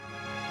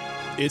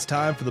It's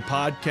time for the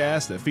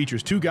podcast that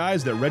features two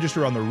guys that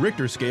register on the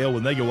Richter scale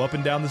when they go up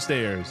and down the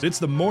stairs. It's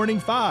the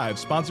Morning Five,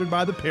 sponsored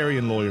by the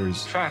Parian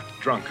Lawyers. Fat,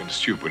 drunk, and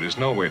stupid is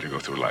no way to go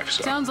through life,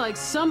 son. Sounds like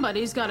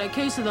somebody's got a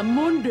case of the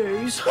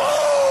Mondays.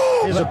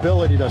 His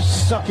ability to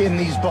suck in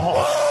these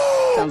balls.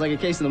 Sounds like a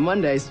case of the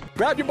Mondays.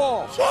 Grab your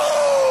balls.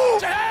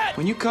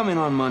 When you come in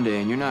on Monday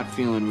and you're not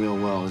feeling real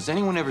well, does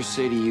anyone ever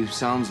say to you,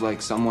 sounds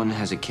like someone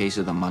has a case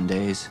of the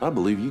Mondays? I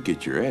believe you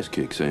get your ass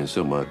kicked saying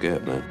something like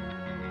that, man.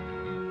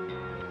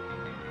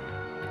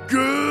 Good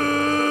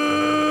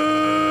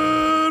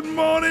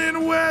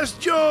morning, West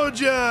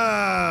Georgia.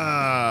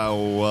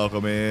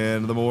 Welcome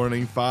in to the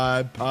Morning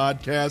Five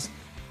podcast.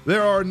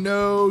 There are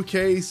no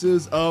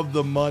cases of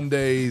the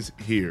Mondays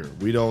here.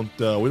 We don't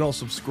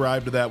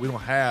subscribe to that. We don't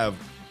have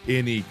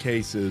any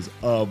cases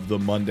of the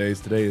Mondays.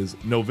 Today is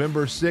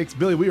November 6th.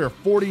 Billy, we are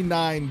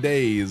 49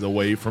 days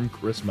away from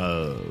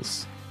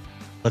Christmas.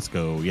 Let's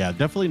go. Yeah,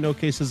 definitely no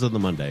cases of the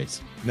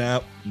Mondays.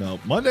 No.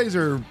 Mondays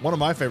are one of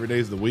my favorite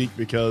days of the week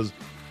because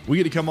we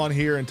get to come on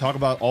here and talk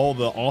about all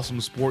the awesome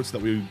sports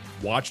that we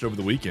watched over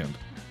the weekend.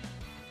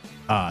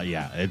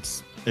 Yeah,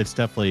 it's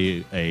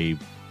definitely a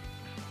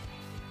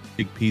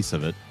big piece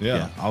of it.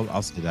 Yeah.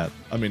 I'll say that.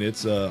 I mean,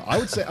 it's I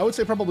would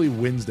say probably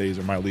Wednesdays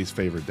are my least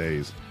favorite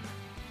days.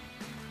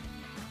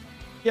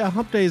 Yeah,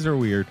 hump days are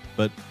weird,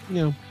 but you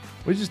know,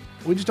 we just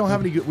don't have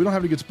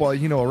any good spot.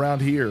 You know,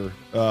 around here,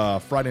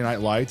 Friday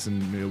Night Lights,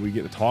 and we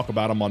get to talk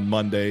about them on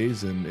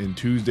Mondays, and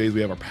Tuesdays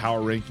we have our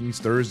power rankings.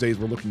 Thursdays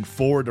we're looking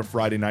forward to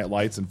Friday Night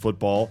Lights and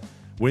football.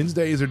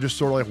 Wednesdays are just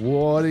sort of like,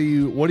 what are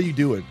you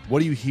doing?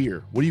 What are you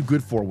here? What are you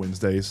good for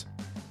Wednesdays?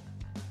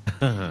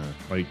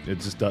 Like it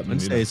just doesn't.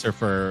 Wednesdays are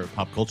for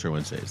pop culture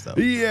Wednesdays, though.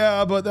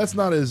 Yeah, but that's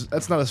not as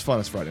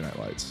fun as Friday Night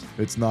Lights.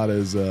 It's not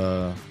as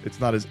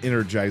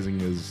energizing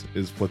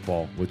as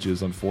football, which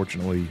is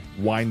unfortunately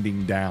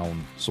winding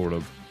down, sort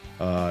of,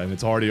 and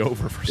it's already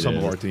over for some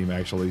of our team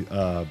actually.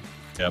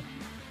 Yep.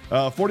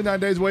 49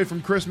 days away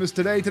from Christmas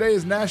today. Today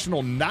is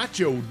National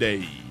Nacho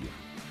Day.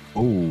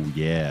 Oh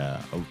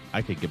yeah,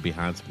 I could get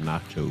behind some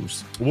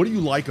nachos. What do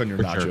you like on your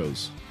For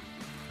nachos? Sure.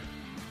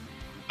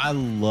 I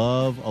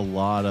love a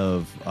lot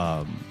of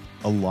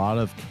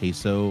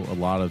queso, a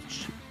lot of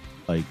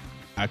like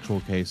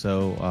actual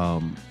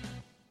queso.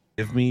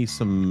 Give me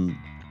some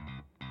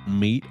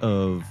meat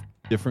of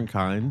different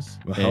kinds,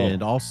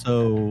 and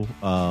also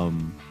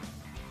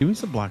give me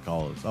some black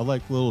olives. I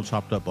like little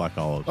chopped up black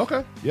olives.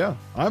 Okay, yeah,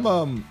 I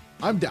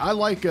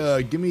like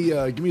give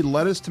me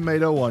lettuce,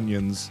 tomato,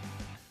 onions,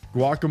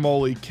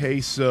 guacamole,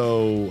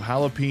 queso,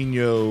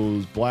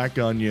 jalapenos, black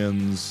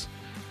onions.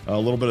 A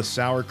little bit of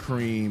sour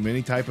cream,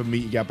 any type of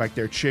meat you got back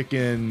there,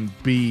 chicken,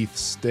 beef,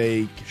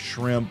 steak,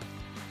 shrimp.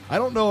 I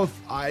don't know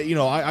if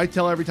I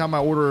tell every time I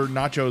order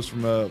nachos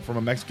from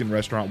a Mexican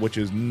restaurant, which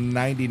is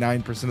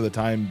 99% of the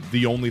time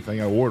the only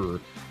thing I order.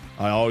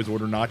 I always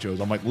order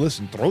nachos. I'm like,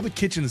 listen, throw the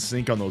kitchen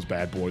sink on those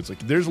bad boys. Like,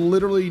 there's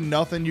literally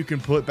nothing you can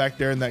put back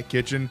there in that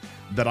kitchen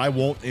that I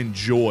won't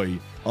enjoy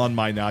on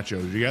my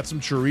nachos. You got some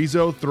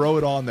chorizo, throw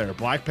it on there.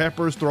 Black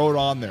peppers, throw it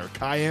on there.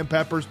 Cayenne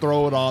peppers,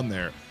 throw it on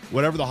there.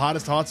 Whatever the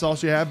hottest hot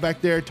sauce you have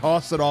back there,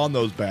 toss it on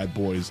those bad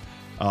boys.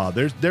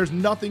 There's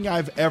nothing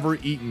I've ever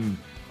eaten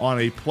on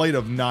a plate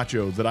of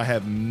nachos that I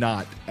have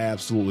not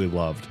absolutely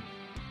loved.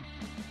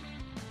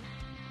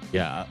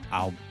 Yeah,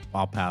 I'll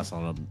pass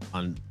on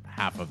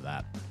half of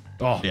that.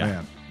 Oh yeah.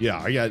 Man, yeah.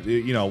 I got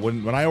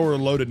when I order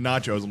loaded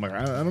nachos, I'm like,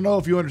 I don't know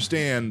if you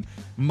understand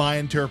my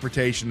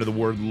interpretation of the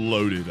word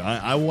loaded.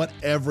 I want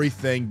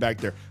everything back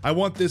there. I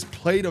want this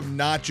plate of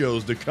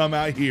nachos to come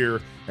out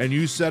here and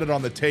you set it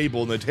on the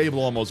table, and the table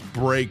almost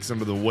breaks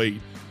under the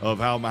weight of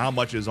how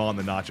much is on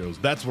the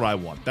nachos. That's what I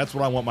want. That's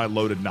what I want my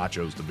loaded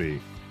nachos to be.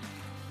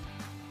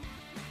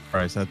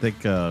 Bryce, I think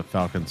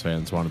Falcons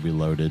fans want to be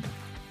loaded.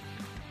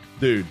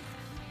 Dude,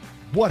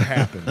 what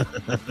happened?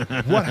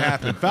 What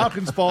happened?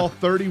 Falcons fall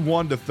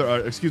 31 to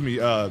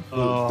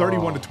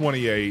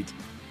 28.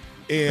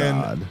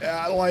 And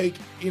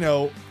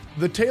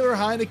the Taylor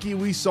Heineke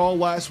we saw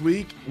last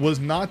week was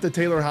not the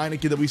Taylor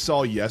Heineke that we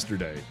saw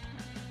yesterday.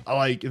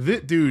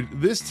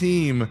 This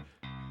team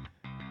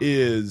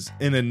is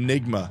an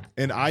enigma,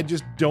 and I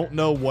just don't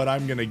know what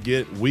I'm going to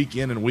get week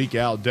in and week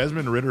out.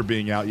 Desmond Ridder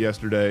being out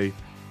yesterday,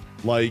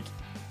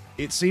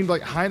 it seemed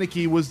like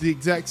Heineke was the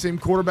exact same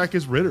quarterback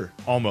as Ridder,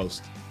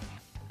 almost.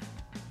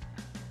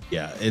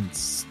 Yeah,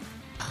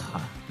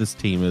 this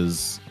team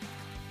is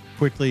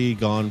quickly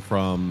gone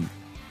from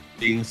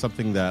being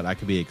something that I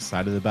could be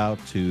excited about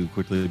to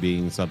quickly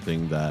being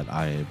something that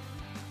I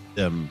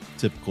am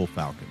typical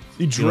Falcons.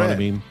 You know what I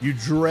mean? You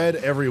dread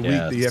every week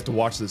that you have to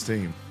watch this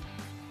team.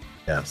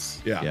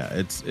 Yes. Yeah.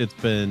 It's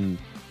been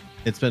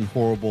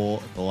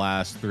horrible the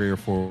last 3 or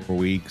 4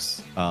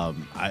 weeks.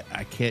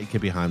 I can't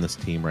get behind this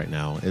team right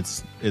now.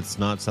 It's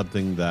not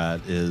something that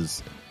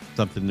is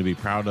something to be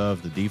proud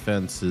of. The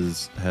defense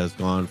has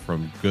gone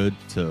from good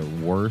to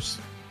worse.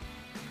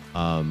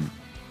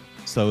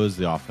 So is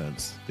the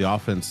offense. The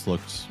offense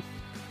looks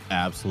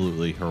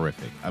absolutely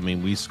horrific. I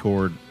mean, we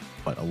scored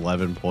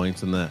 11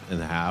 points in the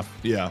half.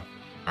 Yeah.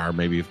 Or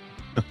maybe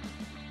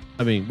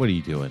I mean, what are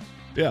you doing?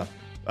 Yeah.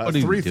 What are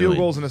you 3 field doing?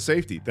 goals and a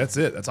safety. That's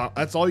it.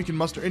 That's all you can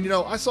muster. And,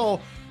 I saw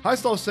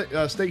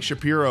Steak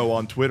Shapiro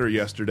on Twitter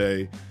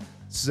yesterday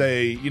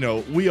say,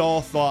 we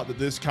all thought that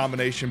this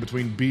combination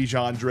between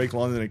Bijan, Drake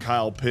London, and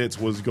Kyle Pitts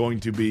was going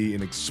to be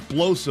an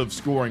explosive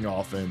scoring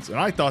offense. And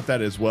I thought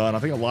that as well. And I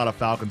think a lot of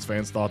Falcons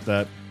fans thought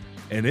that.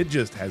 And it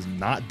just has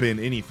not been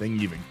anything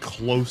even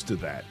close to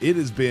that. It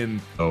has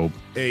been a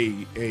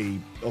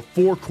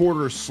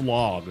 4-quarter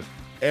slog.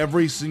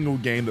 Every single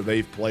game that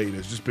they've played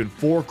has just been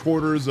 4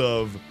 quarters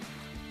of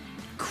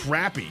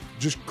crappy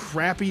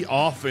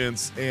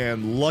offense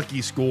and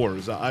lucky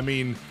scores. I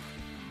mean,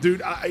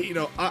 dude,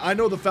 I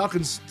know the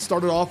Falcons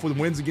started off with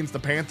wins against the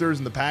Panthers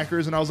and the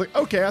Packers, and I was like,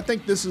 okay, I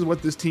think this is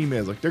what this team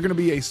is. Like, they're going to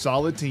be a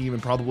solid team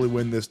and probably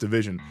win this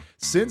division.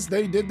 Since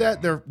they did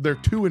that, they're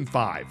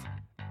 2-5,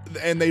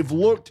 and they've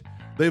looked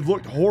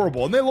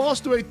horrible. And they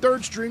lost to a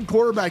third-string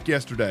quarterback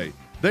yesterday.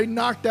 They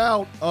knocked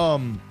out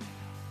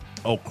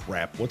oh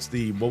crap! What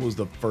was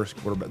the first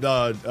quarterback?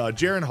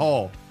 Jaron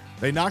Hall.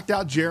 They knocked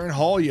out Jaron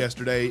Hall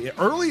yesterday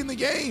early in the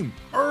game.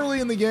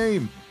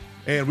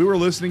 And we were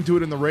listening to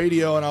it in the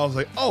radio, and I was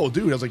like, oh,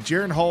 dude. I was like,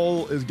 Jaron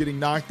Hall is getting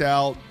knocked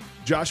out.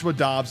 Joshua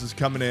Dobbs is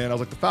coming in. I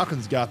was like, the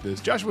Falcons got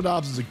this. Joshua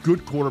Dobbs is a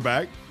good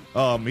quarterback.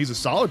 He's a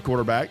solid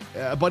quarterback,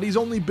 but he's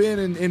only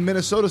been in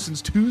Minnesota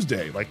since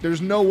Tuesday. Like,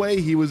 there's no way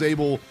he was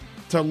able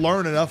to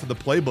learn enough of the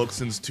playbook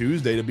since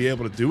Tuesday to be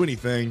able to do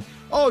anything.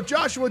 Oh,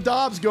 Joshua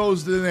Dobbs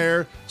goes in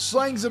there,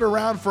 slings it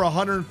around for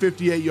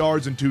 158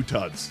 yards and 2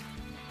 tuds,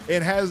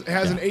 and has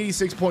an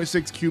 86.6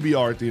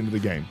 QBR at the end of the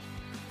game.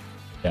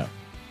 Yeah.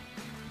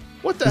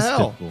 What the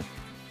hell? Typical.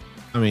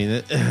 I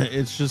mean,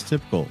 it's just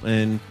typical.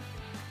 And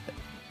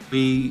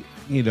I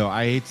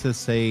hate to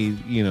say,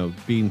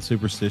 being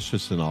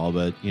superstitious and all,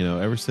 but,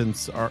 ever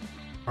since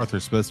Arthur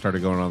Smith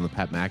started going on the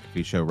Pat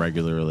McAfee show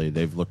regularly,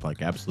 they've looked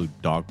like absolute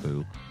dog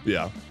poo.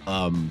 Yeah.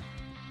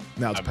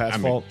 Now it's Pat's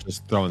fault.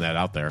 Just throwing that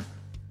out there.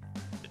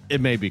 It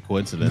may be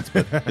coincidence,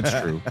 but it's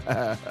true.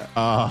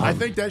 I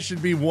think that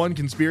should be one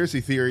conspiracy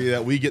theory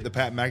that we get the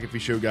Pat McAfee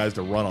show guys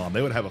to run on.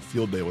 They would have a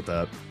field day with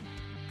that.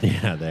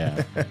 Yeah, they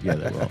have. Yeah,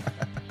 they will.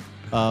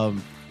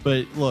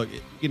 But look,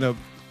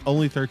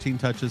 only 13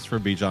 touches for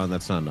Bijan.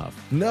 That's not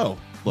enough. No.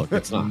 Look,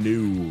 it's not.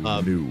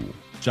 No.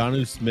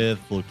 Jonnu Smith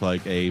looked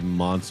like a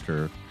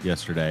monster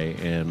yesterday,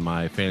 and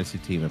my fantasy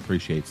team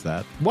appreciates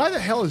that. Why the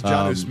hell is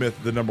Jonnu Smith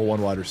the number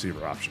 1 wide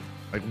receiver option?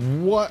 Like,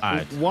 what?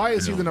 Why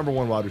is he the number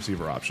 1 wide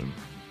receiver option?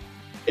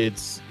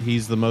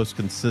 He's the most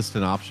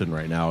consistent option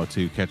right now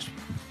to catch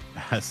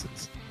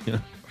passes.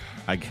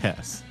 I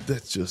guess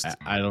that's just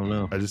I don't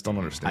know. I just don't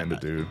understand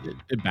it, dude.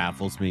 It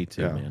baffles me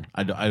too, man.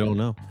 I don't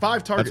know.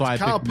 5 targets. That's why I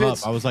picked him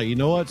up. I was like, you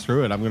know what?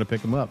 Screw it. I'm going to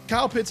pick him up.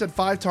 Kyle Pitts had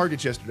 5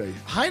 targets yesterday.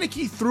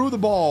 Heineke threw the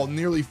ball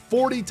nearly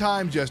 40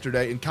 times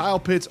yesterday, and Kyle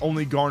Pitts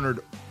only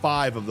garnered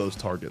 5 of those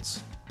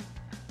targets.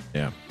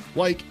 Yeah.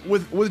 Like,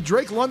 with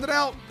Drake London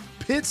out,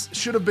 Pitts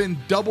should have been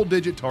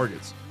double-digit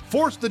targets.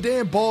 Force the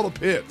damn ball to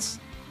Pitts.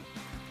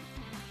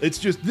 It's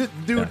just, dude.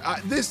 Yeah.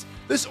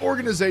 This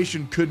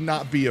organization could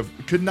not be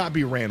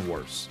ran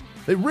worse.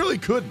 They really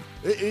couldn't.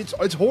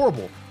 It's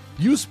horrible.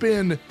 You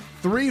spend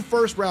 3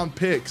 first-round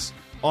picks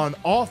on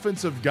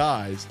offensive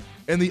guys,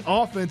 and the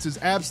offense is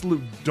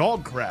absolute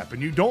dog crap.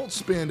 And you don't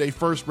spend a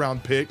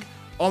first-round pick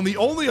on the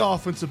only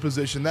offensive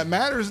position that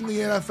matters in the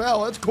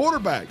NFL. That's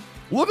quarterback.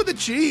 Look at the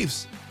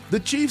Chiefs. The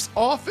Chiefs'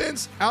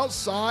 offense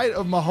outside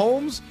of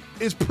Mahomes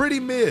is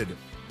pretty mid.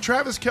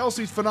 Travis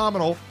Kelce's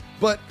phenomenal.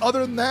 But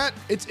other than that,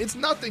 it's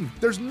nothing.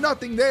 There's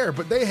nothing there.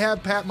 But they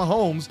have Pat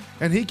Mahomes,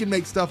 and he can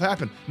make stuff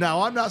happen.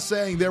 Now, I'm not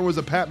saying there was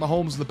a Pat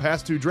Mahomes in the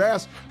past 2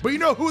 drafts, but you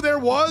know who there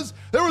was?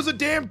 There was a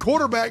damn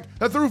quarterback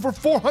that threw for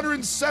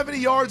 470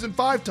 yards and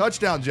 5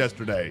 touchdowns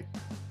yesterday.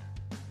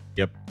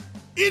 Yep.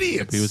 Idiots.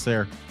 Yep, he was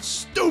there.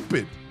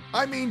 Stupid.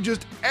 I mean,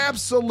 just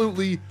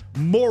absolutely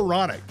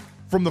moronic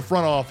from the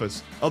front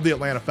office of the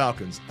Atlanta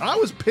Falcons. I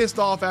was pissed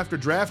off after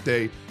draft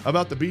day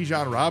about the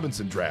Bijan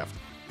Robinson draft.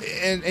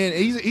 And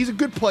he's a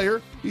good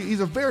player.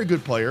 He's a very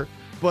good player,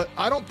 but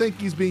I don't think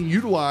he's being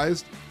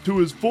utilized to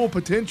his full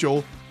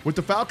potential with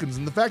the Falcons.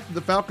 And the fact that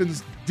the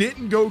Falcons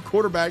didn't go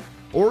quarterback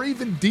or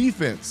even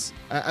defense,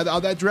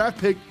 that draft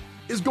pick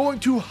is going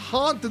to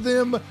haunt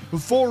them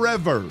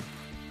forever.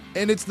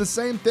 And it's the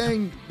same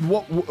thing.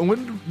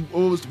 When it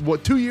was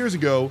 2 years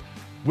ago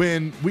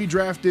when we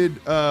drafted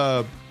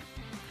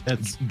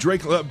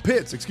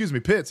Pitts. Excuse me,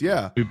 Pitts.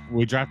 Yeah,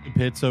 we drafted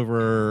Pitts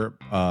over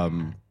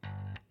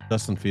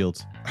Justin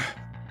Fields.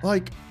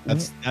 Like,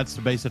 that's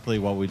basically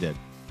what we did.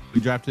 We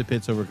drafted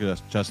Pitts over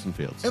Justin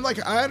Fields. And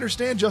like, I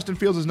understand Justin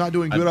Fields is not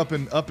doing good up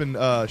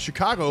in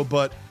Chicago,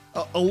 but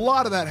a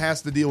lot of that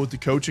has to deal with the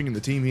coaching and the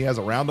team he has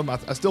around him.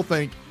 I still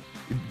think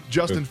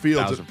Justin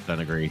Fields. 1,000%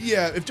 agree.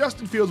 Yeah, if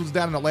Justin Fields was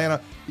down in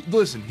Atlanta,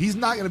 listen, he's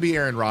not going to be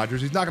Aaron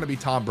Rodgers. He's not going to be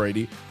Tom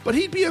Brady, but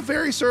he'd be a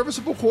very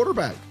serviceable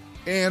quarterback.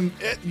 And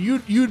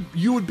you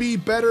would be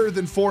better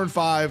than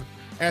 4-5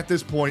 at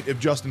this point if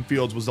Justin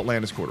Fields was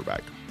Atlanta's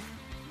quarterback.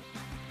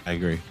 I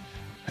agree.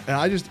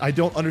 I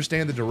don't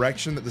understand the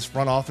direction that this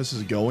front office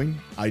is going.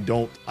 I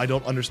don't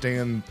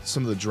understand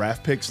some of the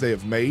draft picks they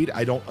have made.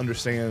 I don't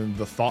understand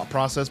the thought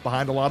process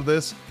behind a lot of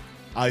this.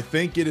 I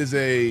think it's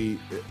a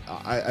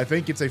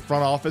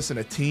front office and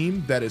a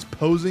team that is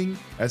posing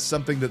as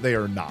something that they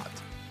are not.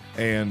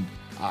 And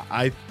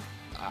I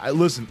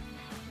listen,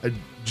 a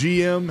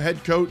GM,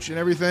 head coach, and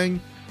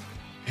everything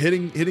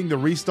hitting the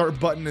restart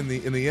button in the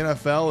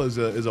NFL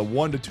is a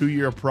 1 to 2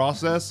 year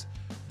process,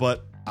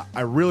 but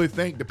I really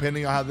think,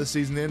 depending on how this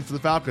season ends for the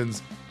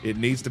Falcons, it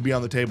needs to be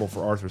on the table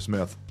for Arthur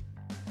Smith.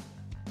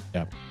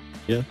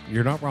 Yeah,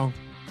 you're not wrong.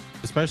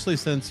 Especially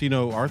since,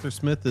 Arthur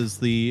Smith is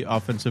the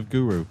offensive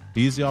guru.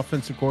 He's the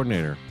offensive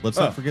coordinator. Let's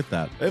not forget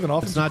that. They have an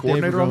offensive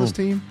coordinator on this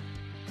team?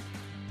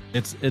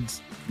 It's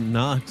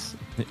not.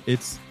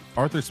 It's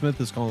Arthur Smith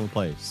is calling the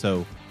plays.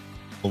 So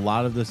a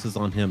lot of this is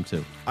on him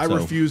too. I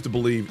refuse to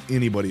believe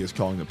anybody is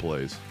calling the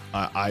plays.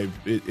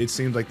 It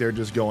seems like they're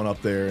just going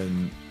up there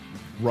and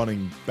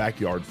running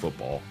backyard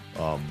football.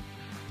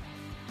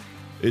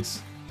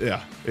 It's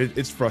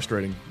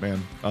frustrating,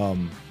 man.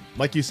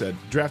 Like you said,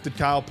 drafted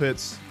Kyle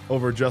Pitts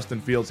over Justin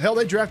Fields. Hell,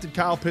 they drafted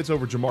Kyle Pitts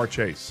over Jamar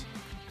Chase.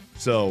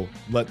 So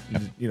let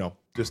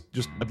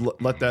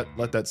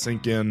that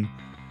sink in.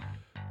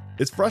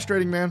 It's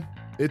frustrating, man.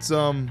 It's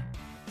super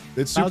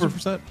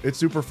 1,000%. It's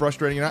super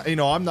frustrating.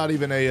 And I'm not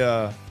even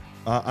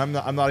I'm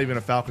not even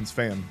a Falcons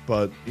fan,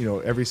 but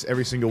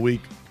every single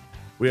week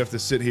we have to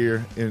sit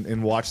here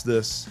and watch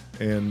this,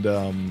 and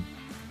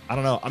I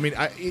don't know. I mean,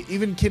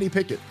 even Kenny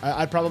Pickett.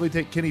 I'd probably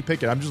take Kenny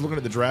Pickett. I'm just looking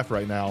at the draft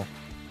right now.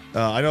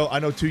 I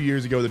know 2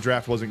 years ago the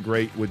draft wasn't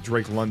great with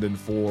Drake London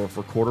for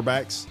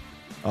quarterbacks,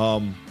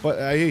 but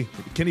hey,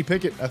 Kenny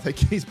Pickett, I think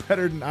he's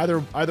better than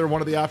either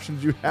one of the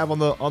options you have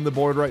on the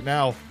board right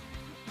now.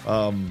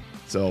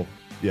 So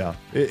yeah,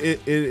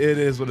 it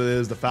is what it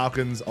is. The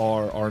Falcons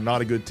are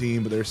not a good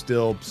team, but they're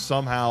still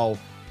somehow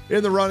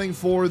in the running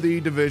for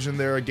the division.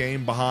 They're a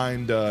game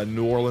behind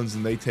New Orleans,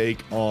 and they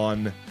take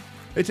on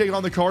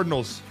the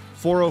Cardinals.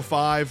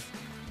 4:05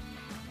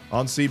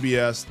 on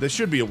CBS. This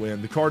should be a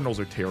win. The Cardinals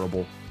are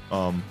terrible.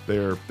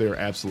 They're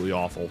absolutely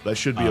awful. That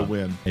should be a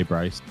win. Hey,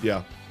 Bryce.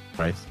 Yeah.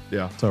 Bryce.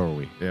 Yeah. So are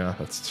we. Yeah,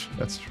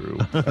 that's true.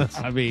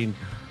 I mean,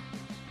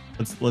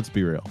 let's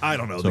be real. I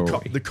don't know.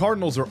 So The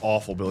Cardinals are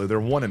awful, Billy. They're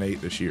 1-8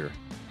 this year.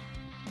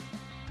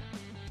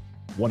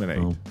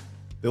 1-8. Oh.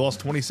 They lost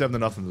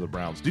 27-0 to the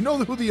Browns. Do you know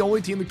who the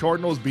only team the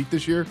Cardinals beat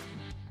this year?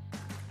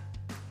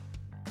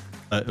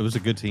 It was a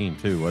good team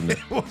too, wasn't it?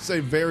 It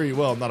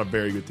was not a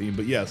very good team,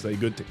 but yes, a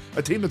good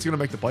a team that's going to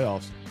make the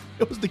playoffs.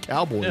 It was the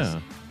Cowboys.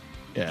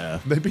 Yeah.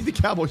 They beat the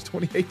Cowboys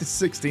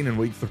 28-16 in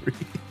Week 3.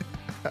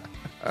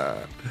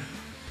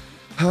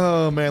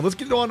 Oh man, let's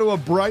get on to a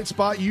bright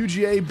spot.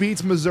 UGA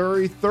beats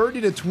Missouri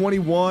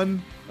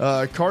 30-21.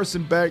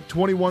 Carson Beck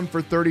 21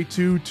 for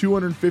 32,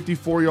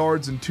 254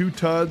 yards and 2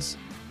 tuds.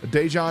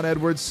 Dejon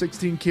Edwards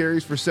 16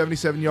 carries for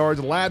 77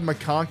 yards. Ladd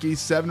McConkey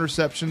 7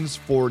 receptions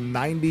for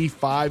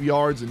 95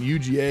 yards, and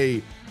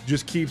UGA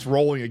just keeps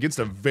rolling against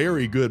a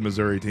very good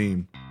Missouri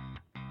team.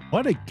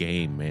 What a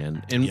game,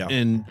 man!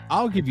 And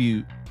I'll give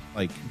you,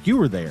 you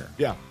were there.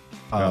 Yeah.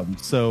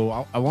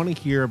 So I want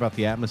to hear about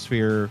the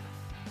atmosphere,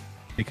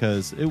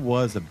 because it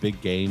was a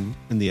big game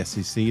in the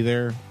SEC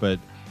there.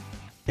 But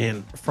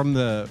man, from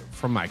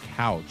my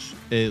couch,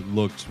 it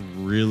looked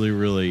really,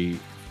 really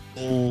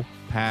full,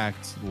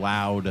 packed,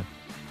 loud,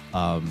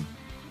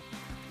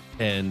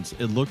 and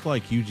it looked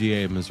like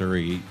UGA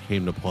Missouri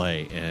came to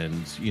play.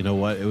 And you know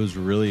what? It was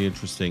really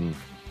interesting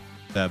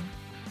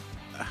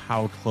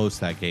how close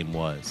that game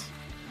was.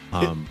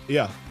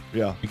 Yeah.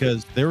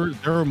 Because there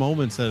were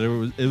moments that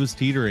it was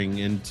teetering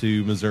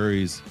into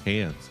Missouri's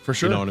hands. For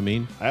sure. You know what I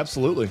mean?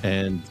 Absolutely.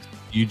 And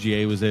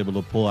UGA was able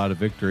to pull out a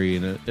victory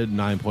in a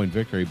 9-point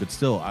victory, but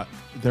still,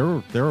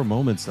 there were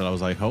moments that I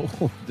was like,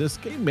 oh, this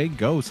game may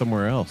go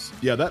somewhere else.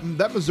 Yeah,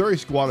 that Missouri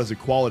squad is a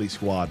quality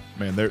squad,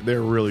 man.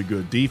 They're really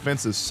good.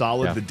 Defense is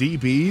solid. Yeah. The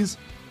DBs,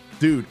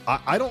 dude,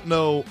 I don't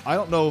know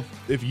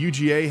if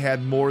UGA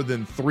had more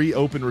than 3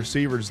 open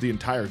receivers the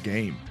entire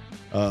game.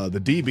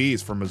 The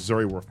DBs for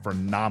Missouri were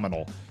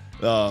phenomenal.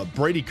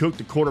 Brady Cook,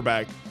 the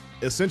quarterback,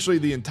 essentially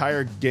the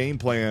entire game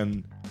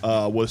plan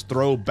was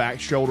throw back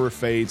shoulder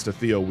fades to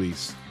Theo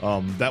Weiss.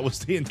 That was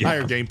the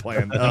entire game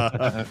plan.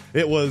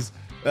 It was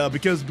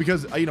because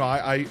I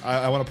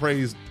want to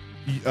praise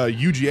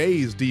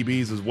UGA's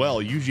DBs as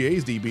well.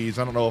 UGA's DBs,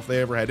 I don't know if they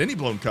ever had any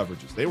blown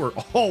coverages. They were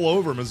all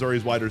over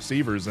Missouri's wide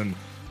receivers, and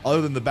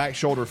other than the back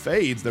shoulder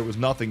fades, there was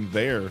nothing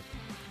there.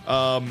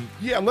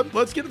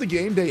 Let's get to the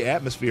game day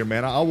atmosphere,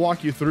 man. I'll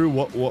walk you through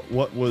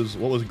what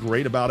was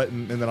great about it,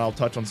 and then I'll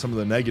touch on some of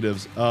the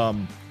negatives.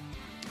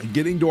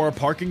 Getting to our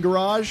parking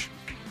garage,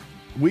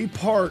 we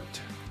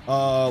parked.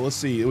 Let's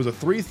see, it was a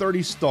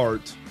 3:30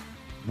 start.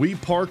 We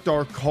parked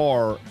our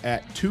car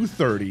at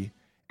 2:30,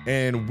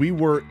 and we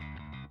were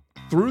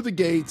through the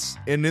gates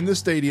and in the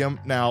stadium.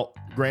 Now,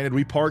 granted,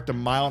 we parked 1.5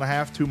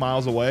 miles, 2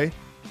 miles away.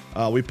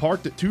 We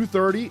parked at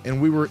 2:30, and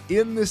we were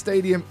in the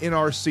stadium in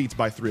our seats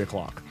by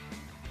 3:00.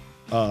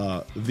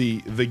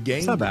 The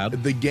game, not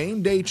bad. The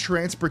game day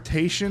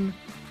transportation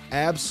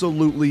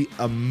absolutely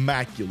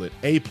immaculate.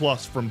 A+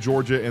 from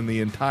Georgia and the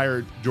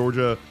entire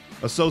Georgia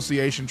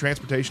Association,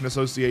 Transportation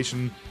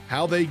Association.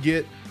 How they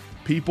get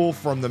people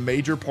from the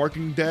major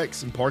parking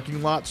decks and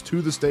parking lots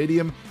to the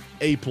stadium,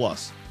 A+.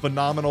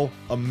 Phenomenal,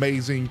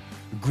 amazing,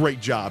 great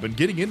job. And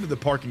getting into the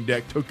parking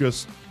deck took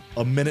us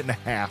a minute and a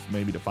half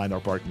maybe to find our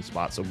parking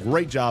spot. So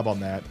great job on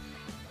that.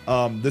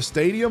 The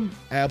stadium,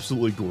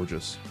 absolutely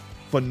gorgeous.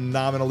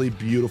 Phenomenally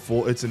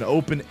beautiful. It's an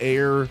open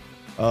air.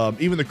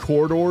 Even the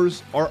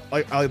corridors are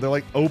they're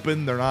like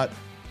open. They're not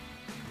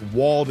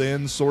walled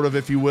in, sort of,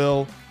 if you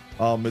will.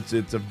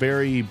 It's a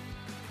very,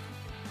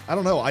 I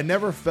don't know. I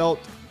never felt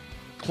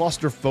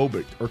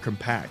claustrophobic or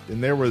compact.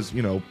 And there was,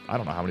 I don't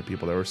know how many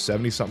people there were,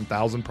 70-something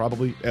thousand,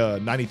 probably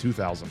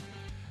 92,000.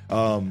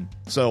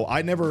 So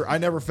I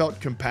never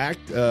felt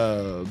compact.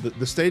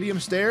 The stadium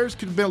stairs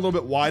could have been a little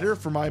bit wider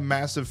for my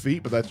massive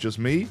feet, but that's just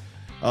me.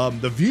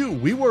 The view,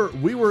 we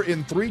were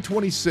in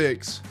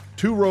 326,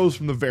 2 rows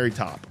from the very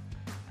top,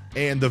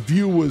 and the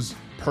view was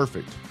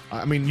perfect.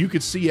 I mean, you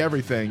could see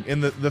everything.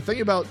 And the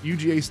thing about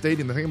UGA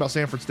Stadium, the thing about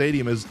Sanford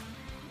Stadium is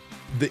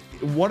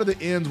one of the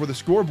ends where the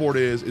scoreboard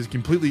is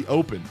completely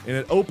open, and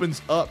it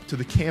opens up to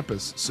the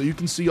campus, so you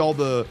can see all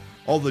the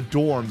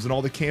dorms and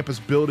all the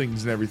campus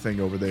buildings and everything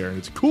over there. And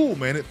it's cool,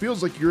 man. It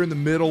feels like you're in the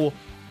middle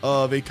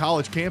of a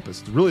college campus.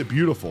 It's really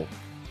beautiful.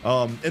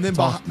 And then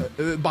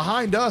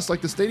behind us,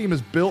 like, the stadium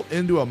is built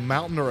into a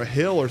mountain or a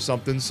hill or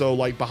something. So,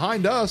 like,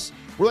 behind us,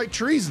 we're like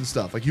trees and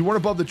stuff. Like, you weren't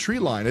above the tree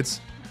line. It's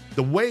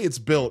the way it's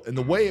built and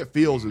the way it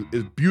feels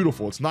is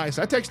beautiful. It's nice.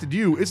 I texted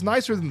you. It's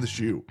nicer than the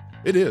Shoe.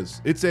 It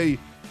is. It's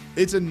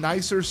a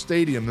nicer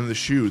stadium than the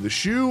Shoe. The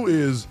Shoe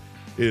is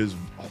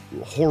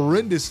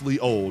horrendously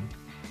old,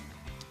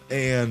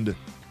 and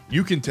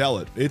you can tell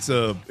it. It's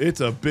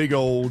a big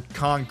old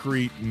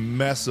concrete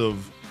mess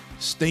of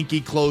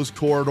stinky closed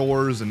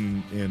corridors,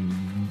 and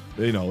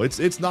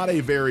it's not a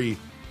very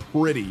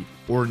pretty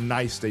or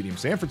nice stadium.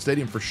 Sanford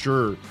Stadium for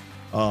sure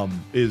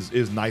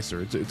is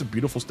nicer. It's a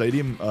beautiful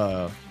stadium.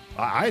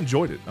 I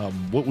enjoyed it.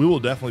 We will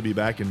definitely be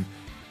back and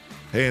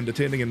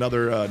attending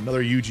another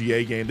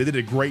UGA game. They did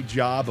a great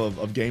job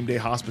of game day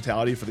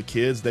hospitality for the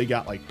kids. They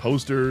got like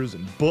posters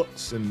and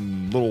books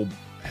and little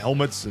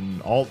helmets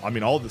and all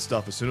of the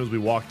stuff as soon as we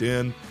walked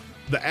in.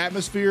 The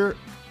atmosphere,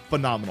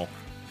 phenomenal.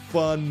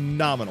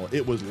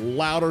 It was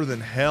louder than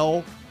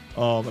hell.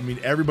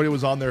 Everybody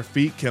was on their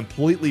feet,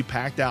 completely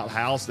packed out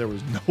house. There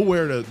was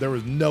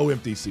no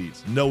empty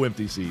seats.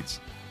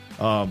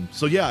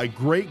 So yeah, a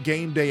great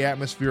game day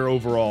atmosphere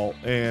overall.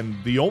 And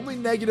the only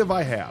negative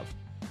I have,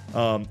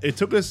 it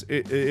took us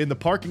in the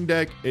parking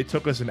deck. It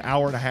took us an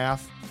hour and a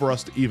half for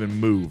us to even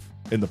move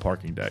in the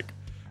parking deck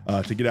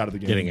to get out of the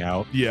game. Getting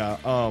out, yeah.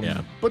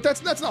 But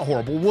that's not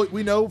horrible.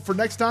 We know for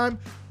next time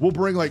we'll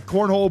bring like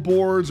cornhole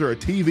boards or a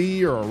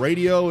TV or a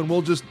radio, and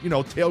we'll just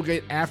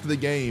tailgate after the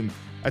game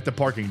at the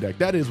parking deck.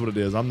 That is what it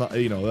is. I'm not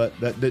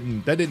that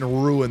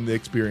didn't ruin the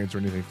experience or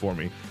anything for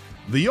me.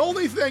 The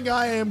only thing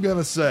I am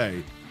gonna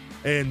say,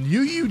 and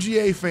you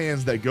UGA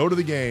fans that go to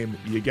the game,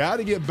 you got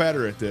to get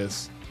better at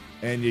this.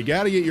 And you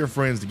got to get your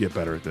friends to get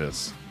better at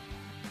this.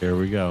 Here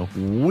we go.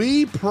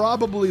 We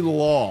probably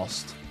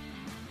lost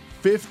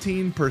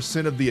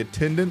 15% of the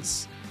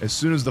attendance as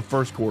soon as the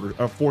fourth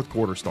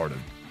quarter started.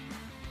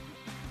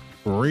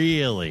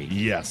 Really?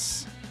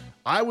 Yes.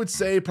 I would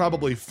say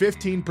probably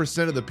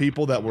 15% of the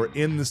people that were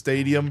in the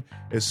stadium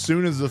as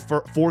soon as the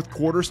fourth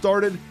quarter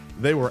started,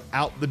 they were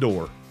out the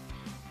door.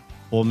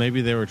 Well,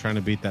 maybe they were trying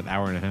to beat that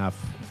hour and a half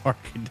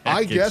parking deck.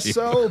 I guess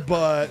so,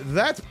 but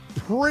that's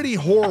pretty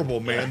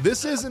horrible, man.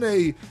 This isn't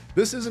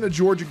a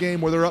Georgia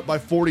game where they're up by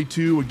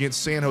 42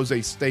 against San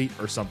Jose State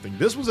or something.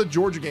 This was a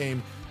Georgia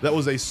game that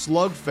was a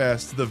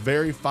slugfest to the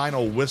very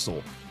final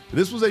whistle.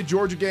 This was a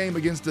Georgia game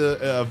against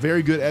a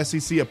very good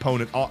SEC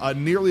opponent,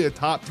 nearly a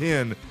top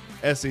 10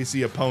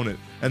 SEC opponent.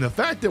 And the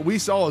fact that we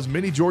saw as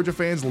many Georgia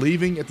fans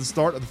leaving at the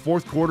start of the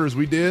fourth quarter as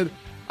we did,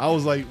 I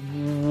was like,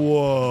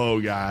 whoa,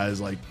 guys,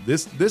 like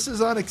this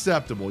is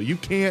unacceptable. You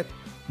can't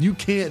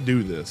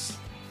do this.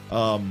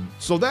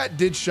 So that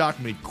did shock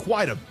me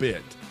quite a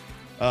bit.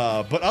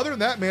 But other than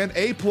that, man,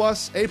 A+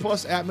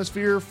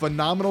 atmosphere,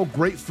 phenomenal,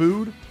 great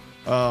food.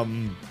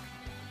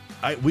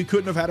 We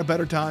couldn't have had a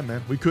better time,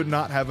 man. We could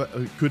not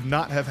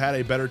have had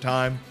a better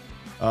time.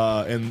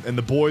 And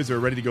the boys are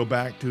ready to go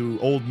back to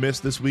Ole Miss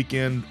this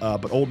weekend.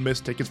 But Ole Miss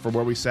tickets for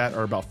where we sat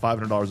are about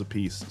 $500 a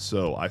piece.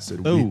 So I said,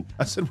 we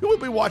will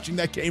be watching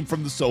that game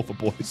from the sofa,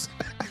 boys.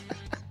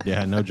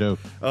 Yeah, no joke.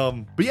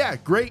 But yeah,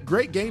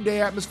 great game day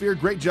atmosphere.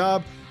 Great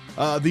job.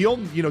 The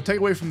only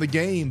takeaway from the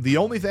game, the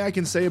only thing I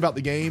can say about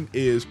the game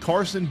is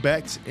Carson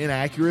Beck's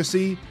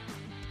inaccuracy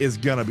is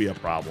gonna be a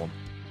problem.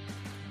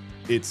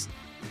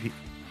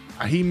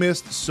 He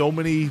missed so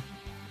many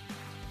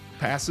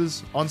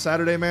passes on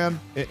Saturday, man,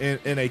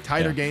 in a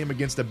tighter game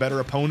against a better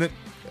opponent,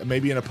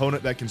 maybe an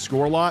opponent that can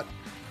score a lot.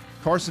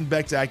 Carson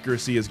Beck's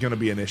accuracy is going to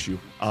be an issue,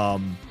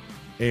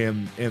 and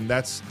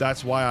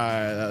that's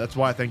why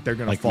I think they're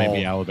going to fall.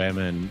 Maybe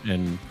Alabama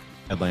and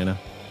Atlanta.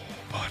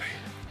 Buddy,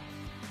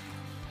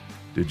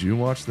 Did you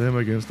watch them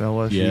against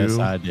LSU? Yes,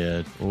 I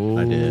did. Oh,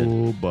 I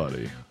did.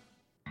 Buddy.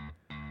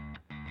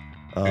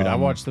 Dude, I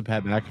watched the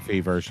Pat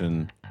McAfee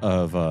version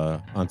of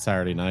on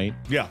Saturday night.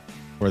 Yeah.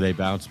 Where they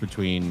bounced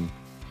between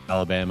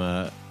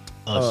Alabama,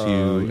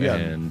 LSU,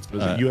 and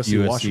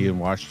USC and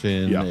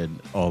Washington. Yeah.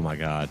 And oh my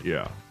God.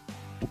 Yeah.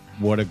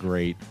 What a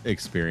great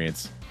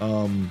experience.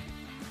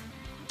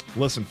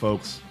 Listen,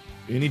 folks,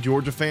 any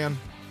Georgia fan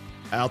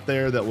out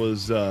there that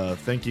was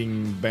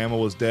thinking Bama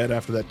was dead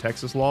after that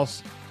Texas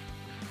loss,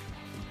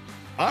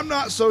 I'm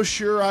not so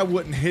sure I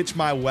wouldn't hitch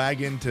my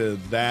wagon to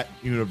that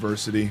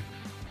university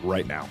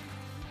right now.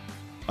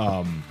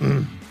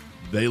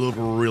 They look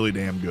really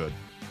damn good.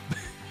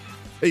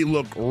 They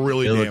look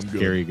really damn good.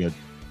 Scary good.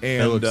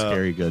 And they look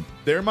scary good.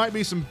 There might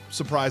be some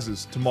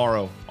surprises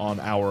tomorrow on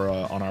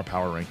our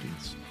power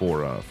rankings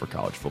for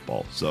college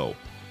football. So,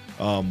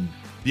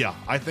 yeah,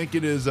 I think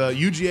it is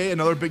UGA,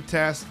 another big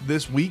task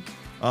this week.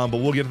 But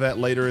we'll get to that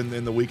later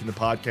in the week in the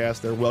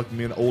podcast. They're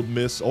welcoming Ole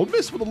Miss. Ole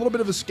Miss with a little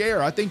bit of a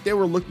scare. I think they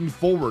were looking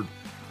forward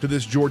to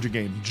this Georgia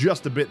game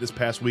just a bit this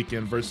past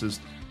weekend versus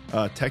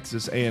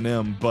Texas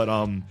A&M. But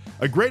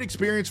a great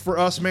experience for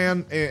us,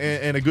 man,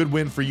 and a good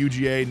win for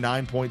UGA,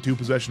 9.2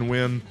 possession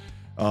win.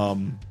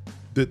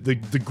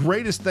 The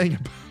greatest thing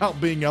about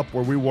being up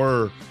where we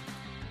were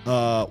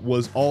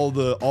was all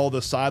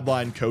the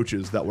sideline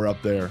coaches that were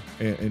up there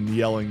and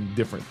yelling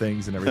different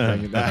things and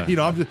everything.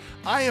 And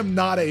I am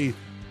not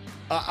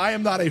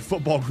a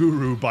football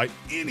guru by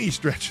any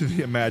stretch of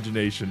the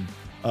imagination,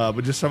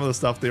 but just some of the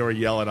stuff they were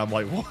yelling, I'm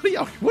like, what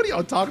are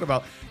y'all talking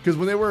about? Because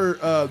when they were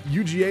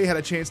UGA had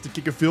a chance to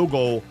kick a field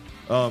goal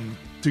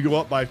to go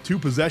up by 2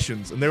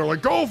 possessions, and they were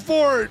like, go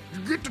for it,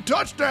 get the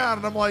touchdown,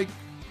 and I'm like,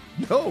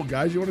 no,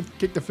 guys, you want to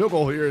kick the field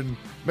goal here and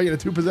make it a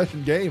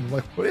 2-possession game? I'm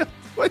like, what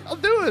are y'all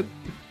doing?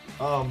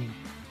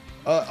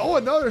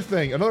 Another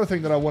thing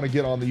that I want to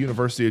get on the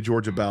University of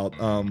Georgia about.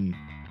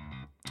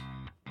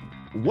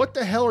 What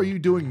the hell are you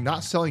doing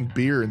not selling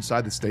beer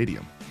inside the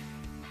stadium?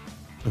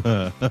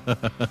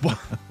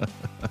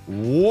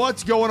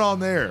 What's going on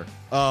there?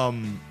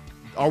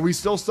 Are we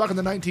still stuck in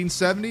the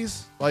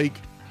 1970s? Like,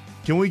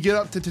 can we get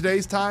up to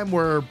today's time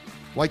where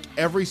like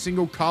every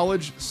single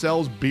college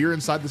sells beer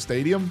inside the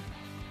stadium?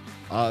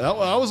 That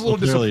was a little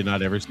Clearly,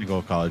 not every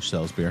single college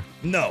sells beer.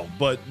 No,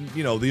 but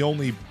the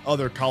only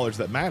other college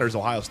that matters,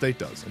 Ohio State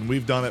does, and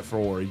we've done it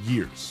for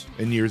years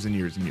and years and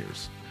years and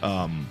years.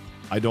 I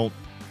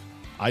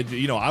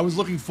was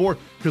looking for,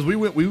 because we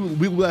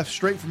left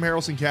straight from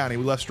Haralson County,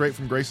 we left straight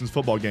from Grayson's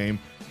football game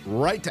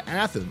right to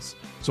Athens.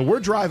 So we're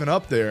driving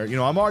up there.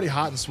 I'm already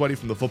hot and sweaty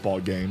from the football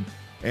game,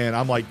 and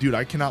I'm like, dude,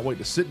 I cannot wait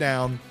to sit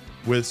down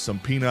with some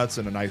peanuts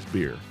and a nice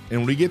beer. And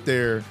when we get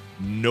there,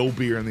 no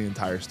beer in the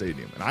entire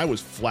stadium, and I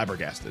was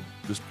flabbergasted,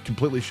 just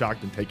completely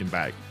shocked and taken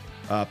back.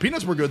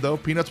 Peanuts were good though.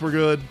 Peanuts were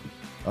good.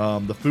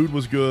 The food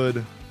was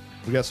good.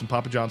 We got some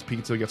Papa John's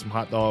pizza. We got some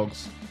hot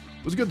dogs.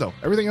 It was good though.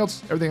 Everything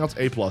else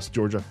A+,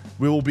 Georgia.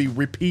 We will be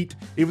repeat,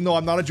 even though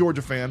I'm not a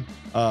Georgia fan,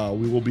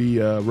 we will be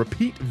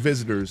repeat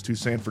visitors to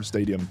Sanford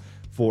Stadium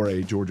for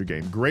a Georgia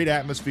game. Great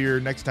atmosphere.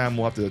 Next time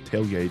we'll have to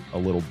tailgate a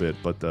little bit,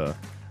 but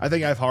I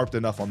think I've harped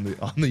enough on the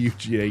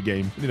UGA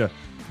game.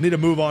 Need to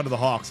move on to the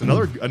Hawks.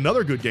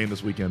 Another good game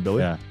this weekend,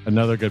 Billy. Yeah,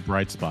 another good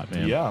bright spot,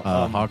 man. Yeah,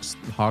 Hawks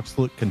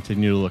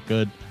continue to look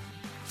good.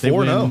 They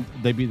 4-0.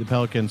 They beat the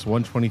Pelicans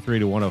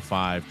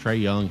 123-105.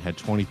 Trae Young had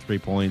 22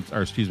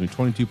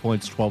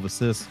 points, 12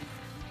 assists.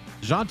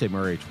 DeJounte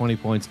Murray, 20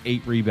 points,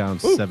 8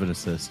 rebounds, 7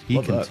 assists. He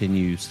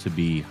continues to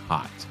be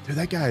hot. Dude,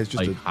 that guy is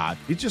just hot.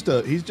 He's just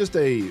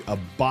a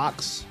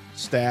box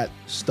stat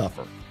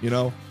stuffer.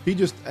 He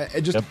just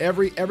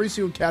every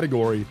single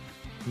category.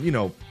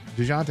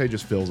 DeJounte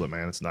just fills it,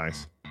 man. It's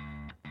nice.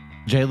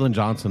 Jalen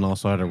Johnson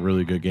also had a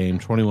really good game.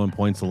 21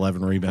 points,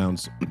 11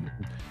 rebounds.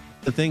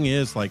 The thing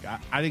is, like,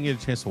 I didn't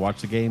get a chance to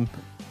watch the game,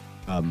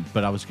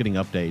 but I was getting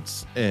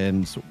updates.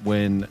 And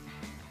when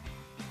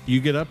you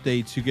get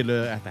updates, you get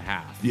at the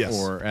half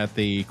or at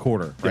the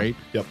quarter, right?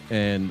 Yep.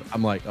 And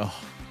I'm like, oh,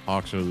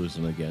 Hawks are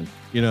losing again,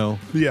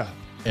 Yeah.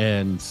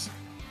 And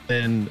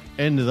then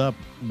ended up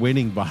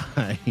winning by,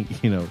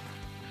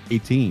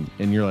 18.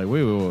 And you're like,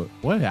 wait,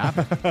 what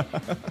happened?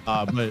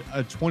 But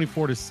a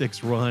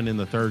 24-6 run in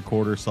the third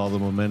quarter saw the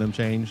momentum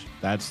change.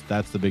 That's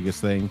the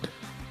biggest thing.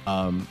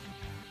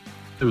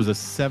 It was a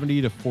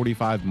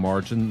 70-45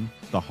 margin.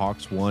 The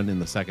Hawks won in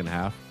the second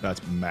half.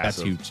 That's massive.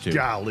 That's huge too.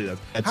 Golly, that's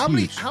huge.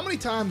 huge. How many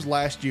times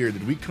last year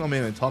did we come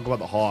in and talk about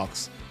the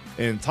Hawks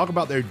and talk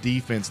about their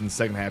defense in the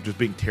second half just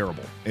being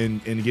terrible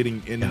and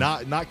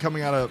not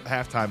coming out of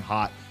halftime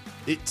hot?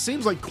 It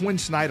seems like Quinn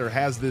Snyder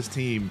has this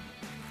team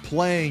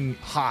playing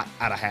hot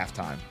out of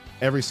halftime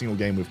every single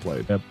game we've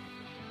played.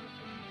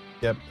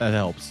 Yep, that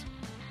helps.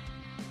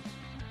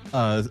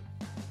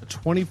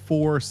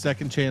 24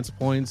 second chance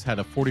points, had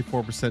a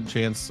 44%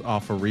 chance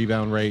off a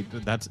rebound rate.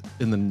 That's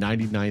in the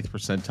 99th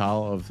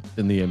percentile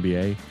in the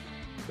NBA.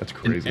 That's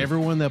crazy. And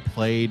everyone that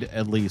played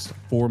at least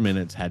 4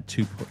 minutes had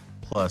 2+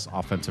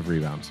 offensive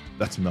rebounds.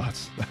 That's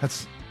nuts.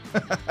 That's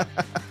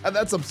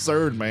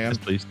absurd, man. Yes,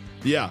 please.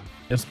 Yeah.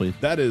 Yes, please.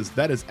 That is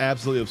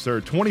absolutely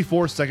absurd.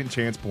 24 second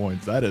chance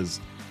points.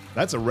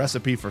 That's a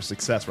recipe for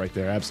success right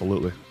there.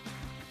 Absolutely.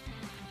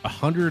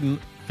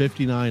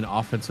 159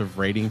 offensive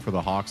rating for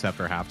the Hawks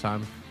after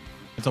halftime.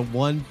 It's a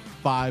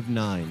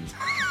 159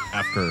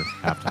 after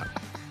halftime.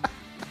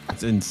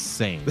 It's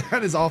insane.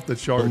 That is off the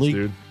charts,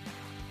 dude.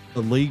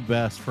 The league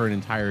best for an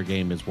entire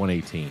game is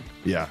 118.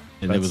 Yeah.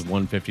 And it was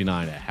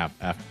 159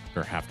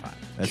 after halftime.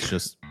 That's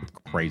just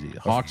crazy.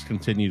 The Hawks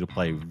continue to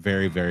play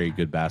very, very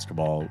good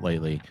basketball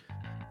lately.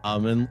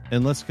 And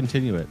let's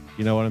continue it.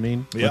 You know what I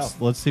mean? Yeah.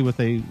 Let's see what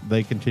they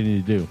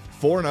continue to do.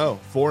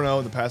 4-0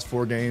 in the past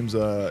 4 games.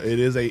 It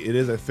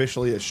is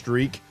officially a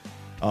streak.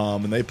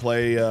 And they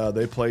play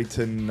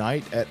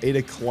tonight at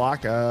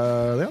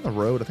 8:00. They're on the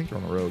road. I think they're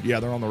on the road. Yeah,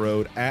 they're on the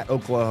road at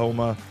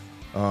Oklahoma.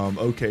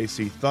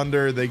 OKC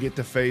Thunder. They get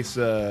to face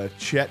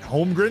Chet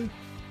Holmgren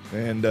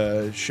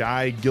and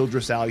Shai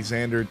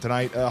Gilgeous-Alexander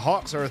tonight.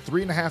 Hawks are a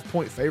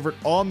 3.5-point favorite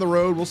on the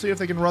road. We'll see if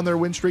they can run their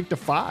win streak to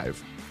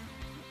 5.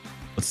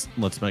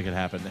 Let's make it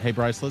happen. Hey,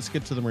 Bryce, let's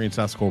get to the Marine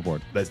South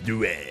Scoreboard. Let's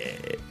do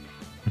it.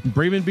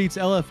 Bremen beats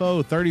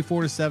LFO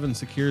 34-7,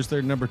 secures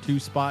their number 2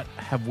 spot.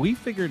 Have we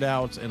figured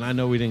out, and I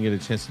know we didn't get a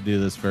chance to do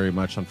this very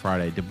much on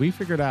Friday, did we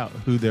figure out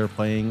who they're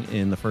playing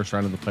in the first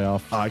round of the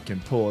playoff? I can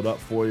pull it up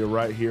for you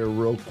right here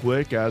real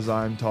quick as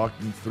I'm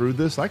talking through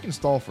this. I can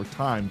stall for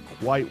time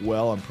quite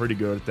well. I'm pretty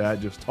good at that,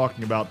 just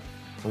talking about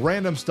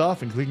random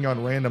stuff and clicking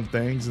on random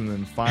things and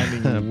then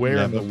finding where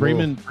in the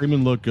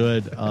Bremen looked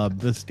good.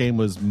 This game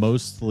was it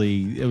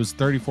was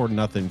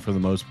 34-0 for the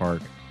most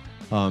part.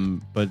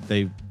 But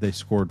they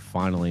scored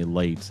finally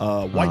late.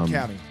 White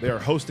County. They are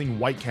hosting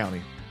White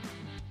County.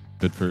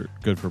 Good for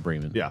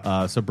Bremen.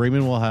 Yeah. So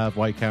Bremen will have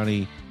White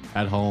County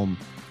at home.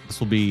 This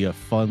will be a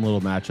fun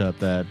little matchup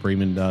that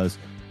Bremen does.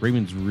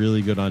 Bremen's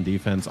really good on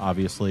defense.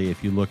 Obviously,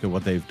 if you look at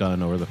what they've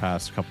done over the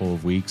past couple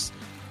of weeks,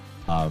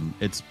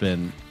 it's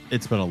been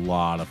a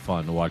lot of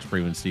fun to watch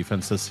Bremen's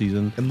defense this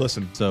season. And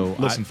listen,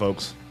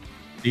 folks.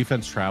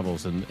 Defense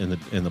travels in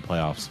the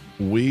playoffs.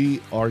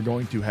 We are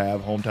going to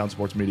have Hometown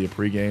Sports Media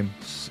pregame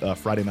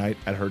Friday night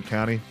at Heard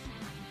County.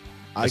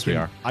 We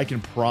are. I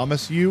can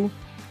promise you,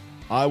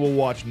 I will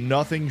watch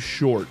nothing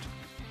short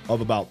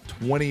of about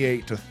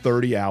 28 to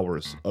 30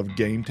 hours of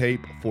game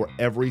tape for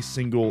every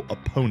single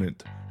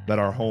opponent that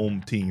our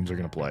home teams are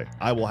going to play.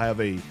 I will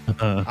have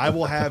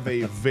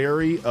a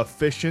very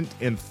efficient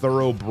and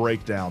thorough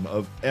breakdown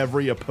of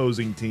every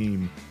opposing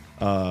team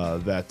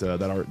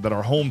that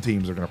our home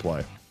teams are going to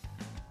play.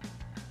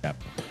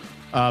 Yep.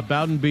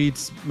 Bowden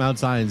beats Mount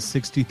Zion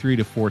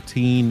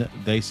 63-14.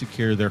 They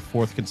secure their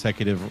 4th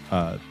consecutive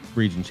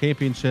region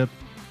championship.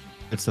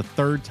 It's the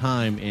 3rd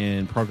time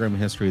in program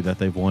history that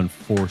they've won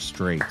 4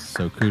 straight.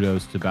 So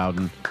kudos to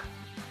Bowden.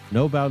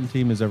 No Bowden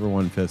team has ever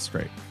won 5th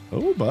straight.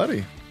 Oh,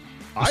 buddy.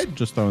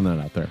 Just throwing that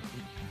out there.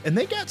 And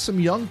they got some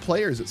young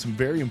players at some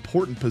very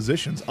important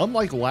positions.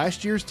 Unlike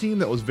last year's team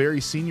that was very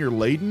senior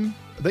laden,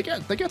 they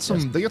got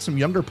some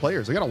younger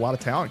players. They got a lot of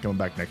talent coming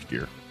back next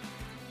year.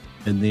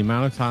 And the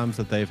amount of times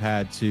that they've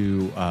had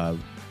to,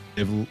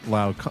 they've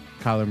allowed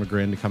Kyler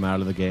McGrin to come out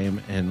of the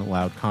game and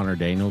allowed Connor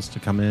Daniels to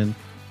come in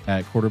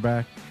at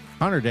quarterback.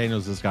 Connor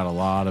Daniels has got a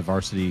lot of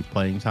varsity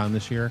playing time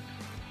this year.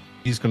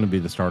 He's going to be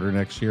the starter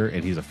next year,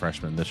 and he's a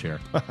freshman this year.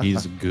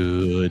 He's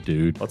good,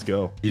 dude. Let's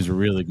go. He's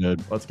really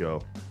good. Let's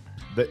go.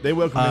 They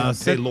welcome in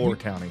Taylor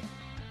County.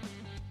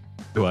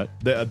 What?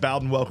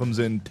 Bowden welcomes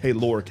in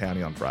Taylor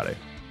County on Friday.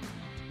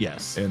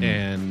 Yes,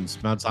 and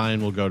Mount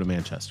Zion will go to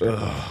Manchester.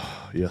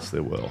 Yes, they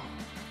will.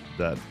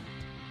 Yep.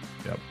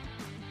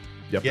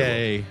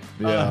 Yay!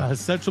 Yeah.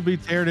 Central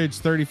beats Heritage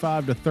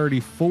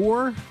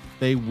 35-34.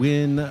 They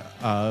win.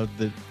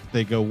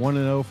 They go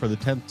 1-0 for the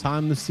 10th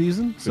time this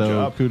season. Good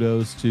job.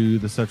 Kudos to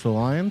the Central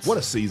Lions. What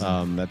a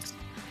season!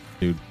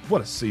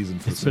 What a season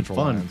for the Central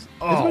Lions.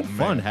 It's been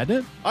fun, hasn't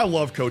it? I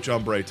love Coach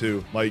Umbre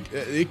too. Like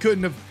it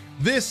couldn't have.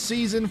 This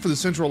season for the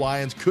Central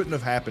Lions couldn't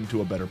have happened to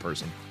a better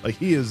person. Like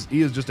he is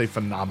just a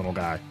phenomenal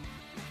guy.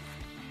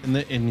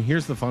 And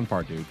here's the fun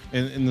part, dude.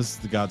 And this is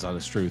the God's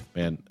honest truth,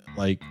 man.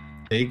 Like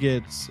they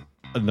get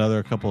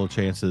another couple of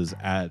chances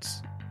at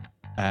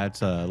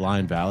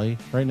Lion Valley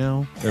right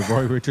now at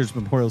Roy Richards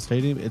Memorial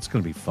Stadium. It's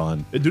going to be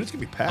fun, dude. It's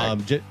going to be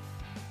packed.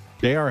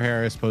 J.R.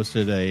 Harris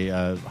posted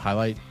a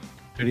highlight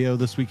video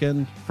this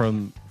weekend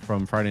from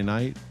Friday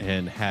night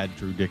and had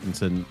Drew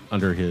Dickinson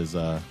under his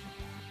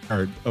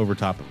or over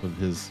top of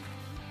his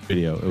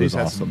video. It was awesome. He's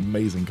had some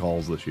amazing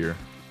calls this year.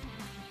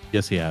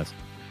 Yes, he has.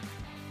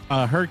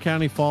 Heard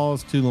County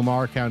falls to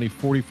Lamar County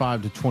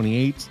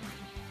 45-28.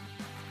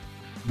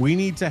 We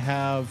need to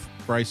have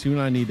Bryce. You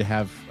and I need to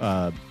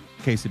have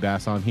Casey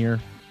Bass on here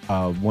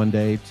one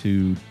day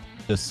to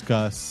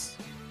discuss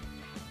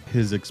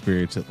his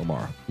experience at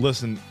Lamar.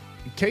 Listen,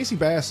 Casey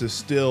Bass is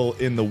still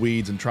in the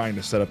weeds and trying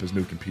to set up his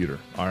new computer.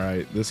 All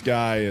right, this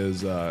guy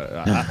is.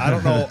 I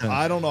don't know.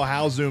 I don't know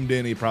how zoomed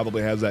in he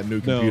probably has that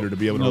new computer to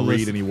be able to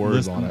read any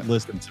words on it.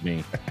 Listen to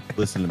me.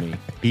 Listen to me.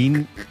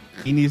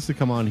 He needs to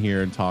come on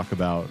here and talk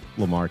about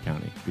Lamar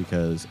County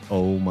because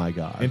oh my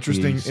God,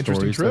 interesting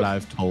stories trip that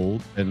I've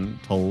told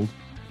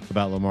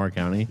about Lamar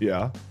County.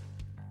 Yeah,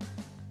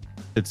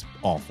 It's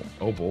awful.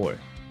 Oh boy.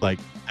 Like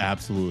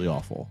absolutely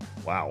awful.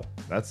 Wow,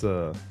 that's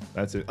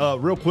it.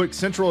 Real quick,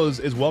 Central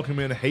is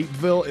welcoming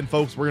Hateville, and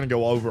folks, we're gonna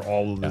go over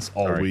all of this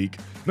all week.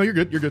 No, you're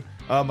good. You're good.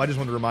 I just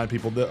wanted to remind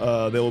people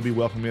that they will be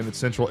welcoming at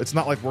Central. It's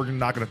not like we're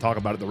not going to talk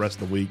about it the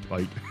rest of the week.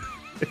 Like,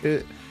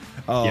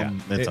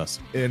 that's us.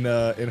 And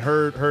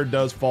Herd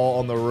does fall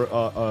on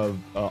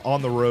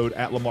the road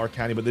at Lamar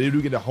County, but they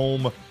do get a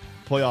home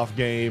playoff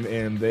game,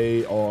 and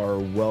they are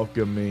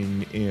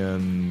welcoming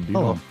in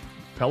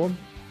Pelham.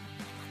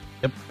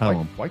 Yep,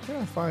 Pelham. Why can't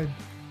I find?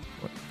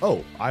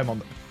 Oh, I'm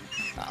on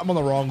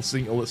the wrong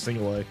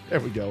single A. There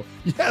we go.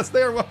 Yes,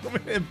 they are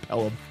welcoming in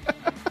Pelham.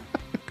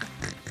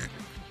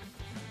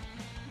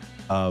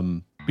 But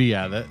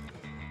yeah,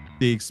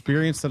 the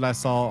experience that I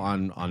saw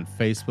on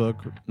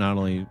Facebook, not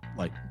only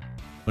like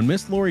when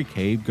Miss Lori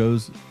Cave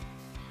gets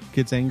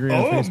angry.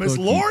 On Facebook, Miss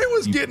Lori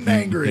was getting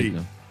angry,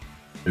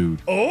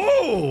 dude.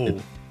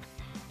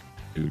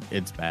 Dude,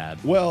 it's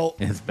bad. Well,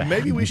 it's bad.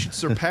 Maybe we should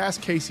surpass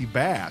Casey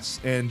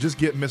Bass and just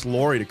get Miss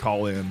Lori to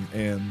call in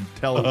and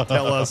tell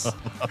us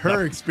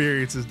her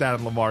experiences down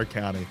in Lamar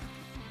County.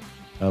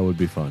 That would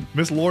be fun.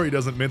 Miss Lori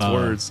doesn't mince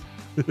words.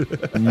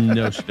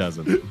 No, she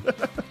doesn't.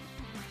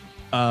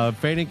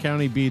 Fannin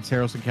County beats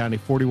Haralson County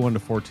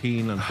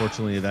 41-14.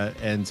 Unfortunately, that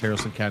ends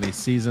Haralson County's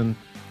season.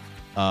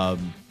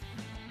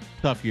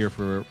 Tough year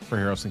for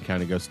Haralson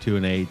County. Goes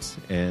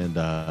 2-8, and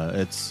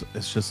it's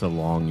just a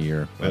long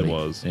year. It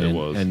was.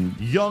 And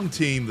young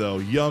team though.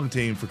 Young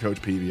team for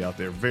Coach Peavy out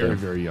there.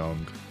 Very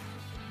young.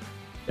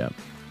 Yeah.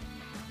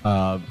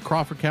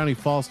 Crawford County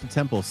falls to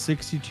Temple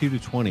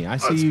 62-20. I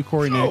see you,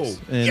 Corey Nix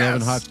and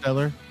Evan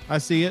Hochsteller. I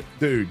see it,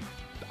 dude.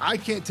 I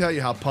can't tell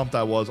you how pumped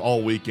I was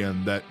all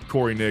weekend that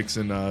Corey Nix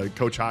and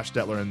Coach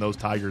Hochstetler and those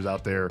Tigers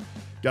out there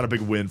got a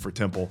big win for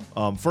Temple.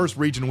 First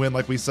region win,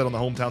 like we said on the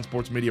Hometown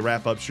Sports Media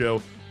wrap-up show.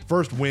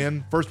 First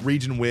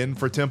region win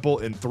for Temple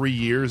in 3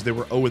 years. They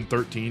were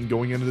 0-13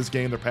 going into this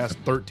game. They're past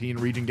 13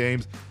 region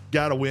games.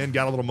 Got a win,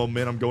 got a little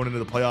momentum going into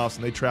the playoffs,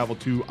 and they travel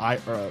to I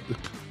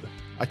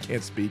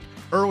can't speak.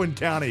 Irwin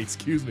County,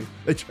 excuse me.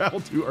 They travel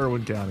to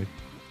Irwin County,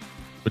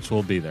 which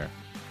will be there.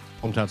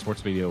 Hometown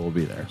Sports Media will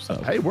be there. So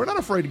hey, we're not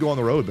afraid to go on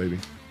the road, baby.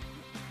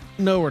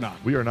 No, we're not.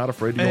 We are not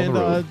afraid to go on the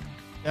road.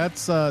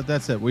 That's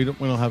it. We don't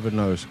have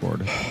another score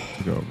to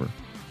go over,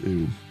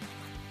 dude.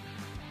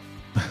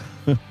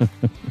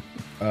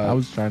 I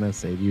was trying to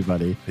save you,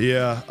 buddy.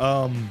 Yeah.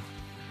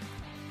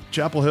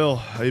 Chapel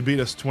Hill, they beat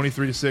us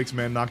 23-6.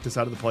 Man, knocked us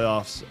out of the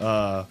playoffs.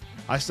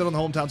 I said on the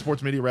Hometown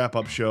Sports Media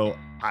wrap-up show,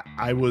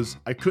 I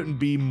couldn't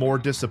be more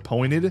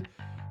disappointed.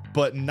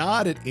 But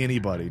not at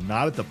anybody,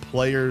 not at the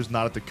players,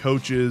 not at the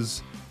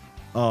coaches,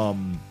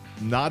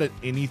 not at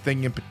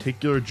anything in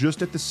particular,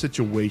 just at the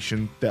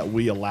situation that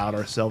we allowed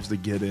ourselves to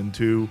get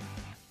into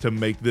to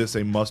make this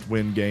a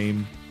must-win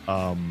game.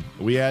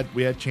 We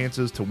had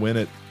chances to win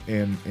it,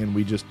 and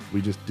we just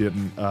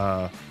didn't.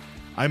 I'm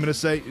gonna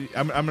say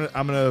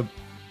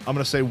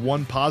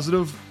one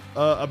positive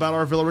about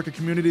our Villa Rica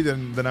community.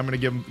 Then I'm gonna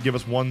give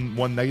us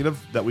one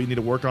negative that we need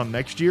to work on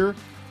next year.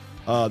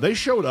 They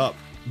showed up.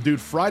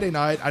 Dude, Friday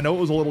night, I know it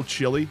was a little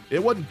chilly.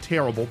 It wasn't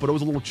terrible, but it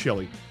was a little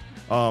chilly.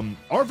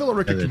 Our Villa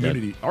Rica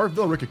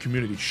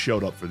community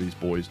showed up for these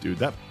boys, dude.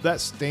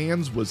 That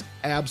stands was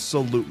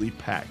absolutely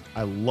packed.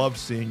 I loved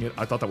seeing it.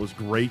 I thought that was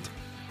great.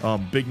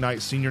 Big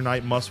night, senior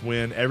night, must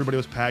win. Everybody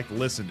was packed.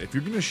 Listen, if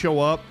you're going to show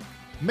up,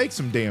 make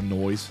some damn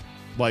noise.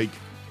 Like,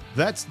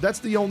 that's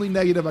the only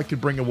negative I could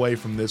bring away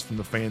from this from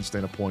the fan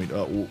standpoint.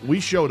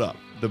 We showed up.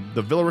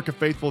 The Villa Rica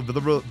faithful, the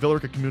Villa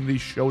Rica community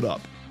showed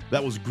up.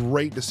 That was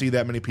great to see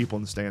that many people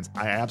in the stands.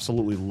 I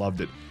absolutely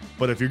loved it.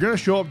 But if you're going to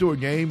show up to a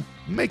game,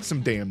 make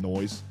some damn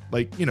noise.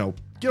 Like,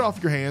 get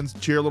off your hands,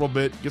 cheer a little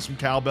bit, get some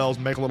cowbells,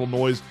 make a little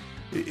noise.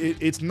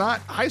 It's not,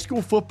 high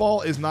school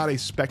football is not a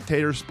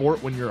spectator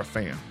sport when you're a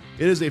fan.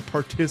 It is a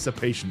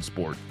participation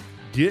sport.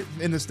 Get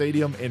in the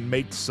stadium and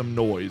make some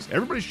noise.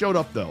 Everybody showed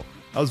up, though.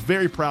 I was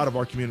very proud of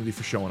our community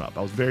for showing up.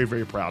 I was very,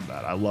 very proud of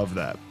that. I love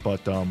that.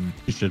 But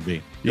it should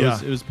be.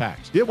 It was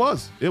packed. It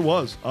was.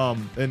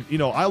 And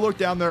I looked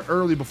down there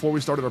early before we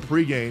started our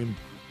pregame,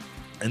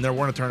 and there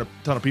weren't a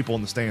ton of people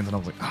in the stands, and I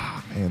was like,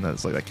 man,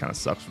 that kind of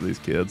sucks for these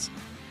kids.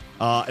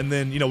 And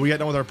then we got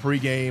done with our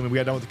pregame, and we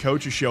got done with the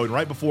coaches show, and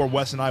right before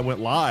Wes and I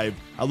went live,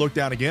 I looked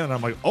down again, and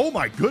I'm like, oh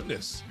my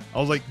goodness! I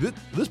was like,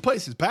 this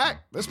place is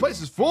packed. This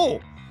place is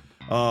full.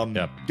 Got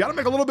to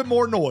make a little bit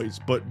more noise,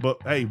 but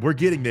hey, we're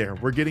getting there.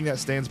 We're getting that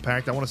stands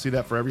packed. I want to see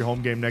that for every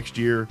home game next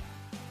year.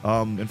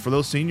 And for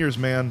those seniors,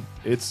 man,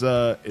 it's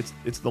the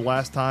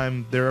last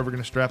time they're ever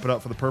going to strap it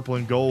up for the purple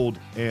and gold,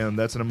 and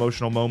that's an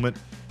emotional moment.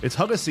 It's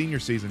Hugga senior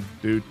season,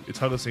 dude. It's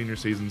Hugga senior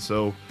season.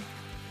 So,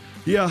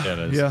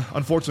 yeah.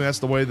 Unfortunately, that's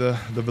the way the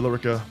Villa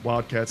Rica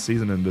Wildcats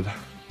season ended.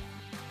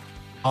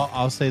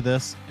 I'll say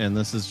this, and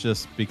this is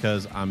just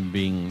because I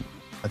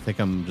think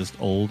I'm just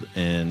old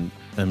and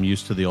I'm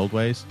used to the old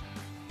ways.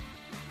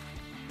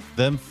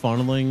 Them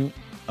funneling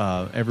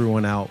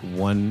everyone out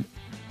one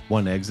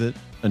exit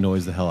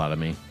annoys the hell out of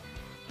me.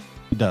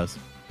 It does.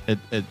 It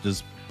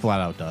just flat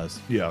out does.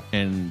 Yeah.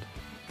 And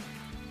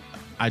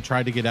I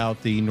tried to get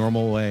out the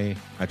normal way.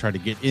 I tried to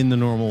get in the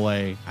normal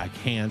way. I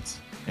can't.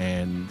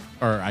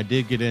 Or I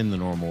did get in the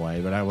normal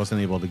way, but I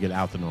wasn't able to get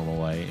out the normal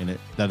way, and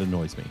that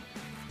annoys me.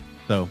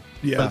 So,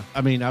 yeah. But,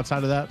 I mean,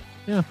 outside of that,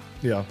 yeah.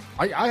 Yeah.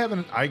 I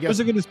haven't, I guess. It was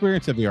a good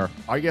experience at VR.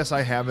 I guess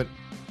I haven't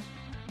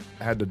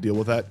had to deal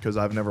with that because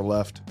I've never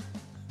left.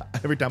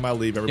 Every time I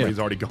leave, everybody's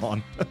already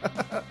gone.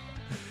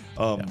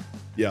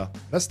 Yeah.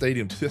 That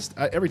stadium,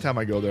 every time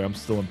I go there, I'm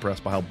still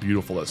impressed by how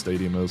beautiful that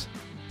stadium is.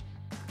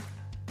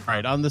 All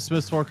right, on the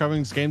Smith's Floor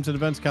Coverings games and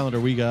events calendar,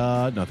 we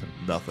got nothing.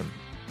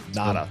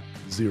 Nada.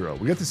 Zero.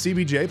 We got the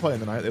CBJ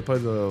playing tonight. They play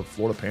the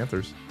Florida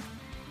Panthers.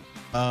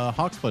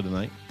 Hawks play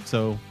tonight,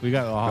 so we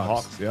got the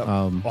Hawks. Yeah.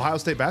 Ohio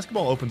State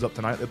basketball opens up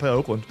tonight. They play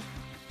Oakland.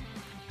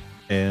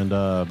 And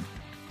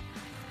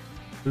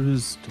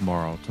who's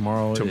tomorrow?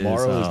 Tomorrow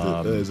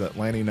is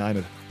Atlanta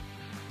United.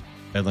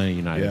 Atlanta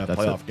United. Yeah, that's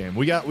playoff game.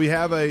 We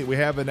have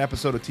an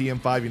episode of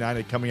TM5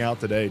 United coming out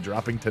today,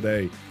 dropping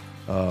today,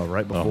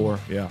 right before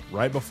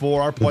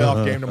our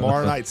playoff game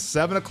tomorrow night,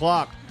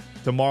 7:00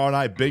 tomorrow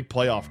night. Big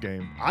playoff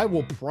game. I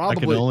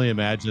can only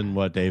imagine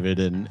what David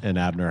and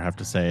Abner have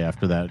to say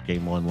after that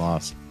game 1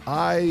 loss.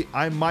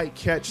 I might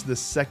catch the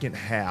second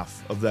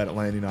half of that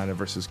Atlanta United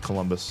versus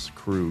Columbus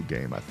Crew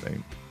game. I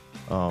think.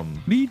 What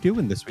are you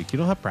doing this week? You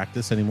don't have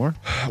practice anymore?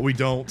 We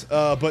don't.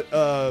 But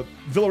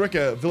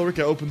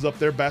Villarica opens up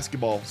their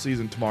basketball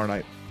season tomorrow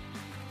night.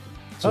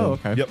 So,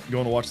 okay. Yep,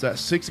 going to watch that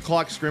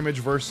 6:00 scrimmage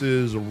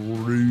versus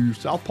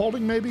South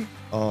Paulding, maybe.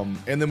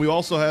 And then we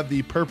also have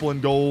the purple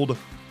and gold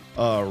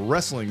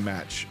wrestling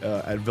match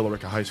at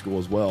Villarica High School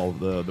as well.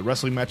 The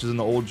wrestling match is in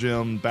the old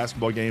gym,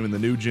 basketball game in the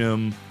new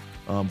gym.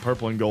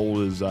 Purple and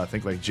gold is I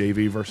think like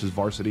JV versus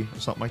varsity or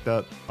something like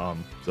that.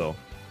 So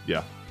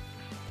yeah.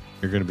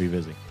 You're going to be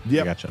busy.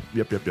 Yep. I gotcha.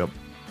 Yep. I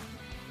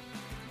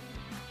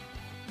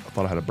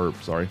thought I had a burp.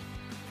 Sorry.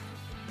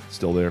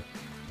 Still there.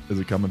 Is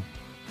it coming?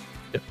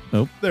 Yep.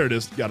 Nope. There it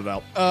is. Got it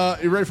out.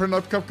 You ready for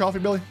another cup of coffee,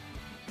 Billy?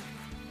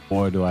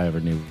 Boy, do I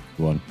ever need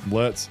one.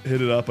 Let's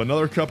hit it up.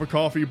 Another cup of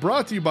coffee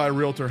brought to you by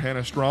Realtor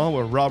Hannah Strawn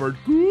with Robert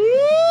Goolsby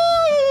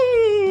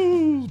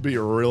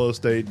Real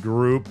Estate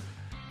Group.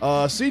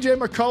 CJ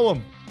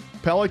McCollum,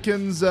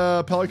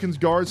 Pelicans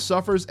guard,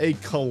 suffers a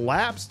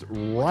collapsed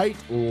right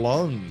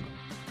lung.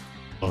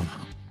 Oh.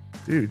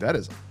 Dude, that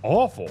is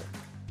awful.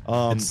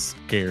 It's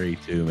scary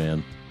too,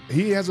 man.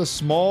 He has a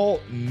small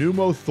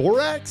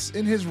pneumothorax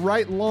in his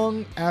right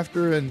lung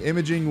after an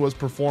imaging was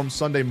performed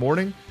Sunday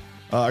morning.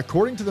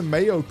 According to the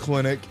Mayo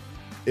Clinic,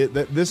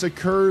 this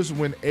occurs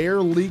when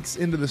air leaks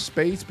into the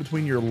space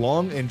between your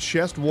lung and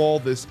chest wall.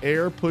 This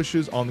air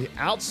pushes on the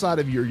outside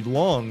of your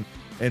lung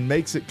and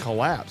makes it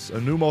collapse. A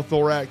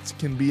pneumothorax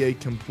can be a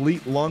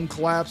complete lung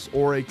collapse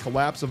or a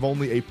collapse of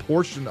only a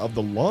portion of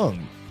the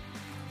lung.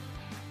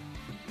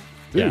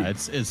 Dude. Yeah,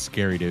 it's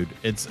scary, dude.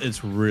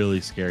 It's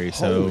really scary.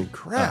 Holy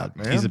crap,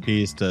 man.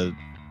 T's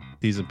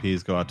and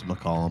P's go out to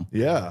McCollum.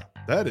 Yeah,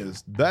 that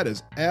is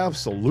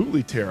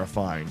absolutely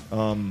terrifying.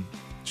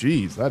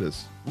 Geez,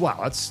 that's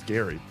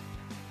scary.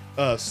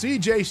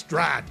 CJ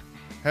Stroud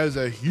has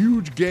a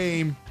huge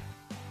game.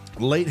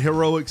 Late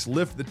heroics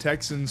lift the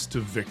Texans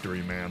to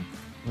victory, man.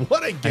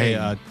 What a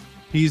game.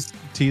 Hey,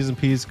 T's and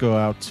P's go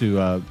out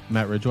to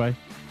Matt Ridgway.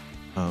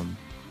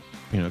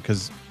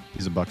 Because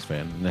he's a Bucs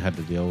fan, and they had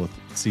to deal with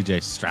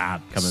CJ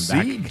Stroud coming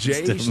back.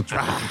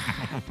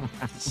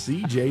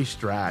 CJ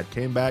Stroud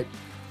came back.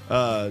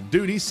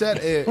 Dude, he set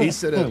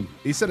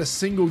a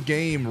single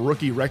game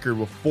rookie record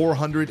with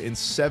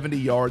 470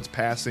 yards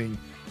passing,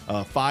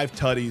 5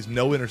 tutties,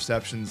 no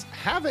interceptions.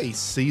 Have a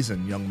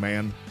season, young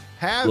man.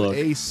 Have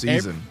a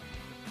season.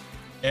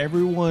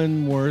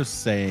 Everyone was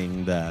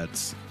saying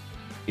that,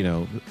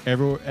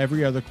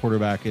 every other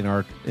quarterback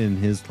in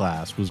his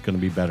class was going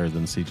to be better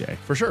than CJ.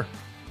 For sure.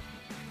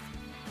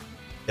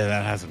 Yeah,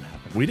 that hasn't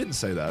happened. We didn't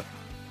say that.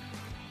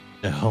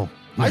 No.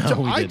 I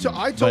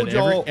told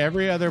y'all.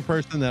 Every other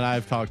person that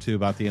I've talked to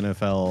about the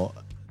NFL,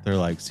 they're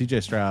like,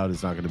 CJ Stroud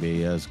is not going to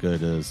be as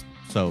good as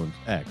so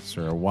X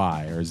or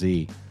Y or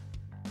Z.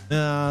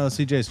 No,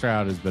 CJ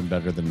Stroud has been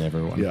better than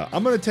everyone. Yeah,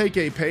 I'm going to take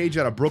a page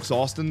out of Brooks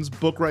Austin's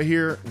book right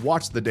here.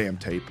 Watch the damn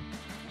tape.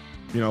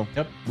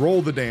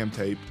 Roll the damn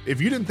tape.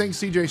 If you didn't think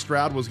CJ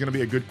Stroud was going to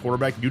be a good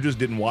quarterback, you just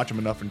didn't watch him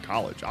enough in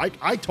college.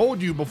 I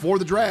told you before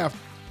the draft,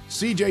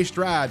 CJ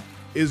Stroud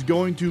is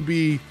going to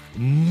be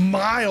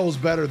miles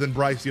better than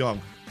Bryce Young.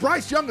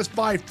 Bryce Young is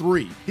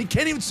 5'3". He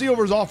can't even see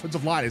over his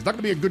offensive line. He's not going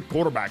to be a good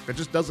quarterback. That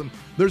just doesn't.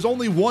 There's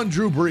only one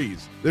Drew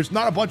Brees. There's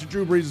not a bunch of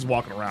Drew Breeses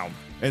walking around,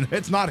 and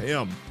it's not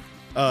him.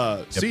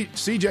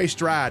 CJ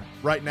Stroud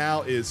right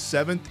now is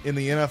 7th in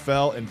the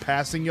NFL in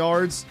passing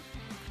yards,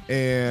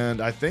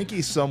 and I think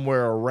he's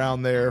somewhere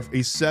around there.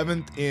 He's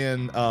 7th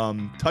in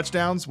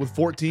touchdowns with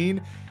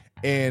 14,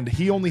 and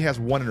he only has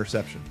 1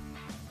 interception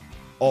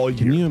all year.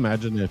 Can you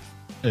imagine if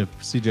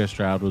CJ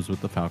Stroud was with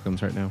the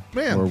Falcons right now?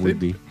 Man, or would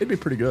be? It'd be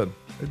pretty good.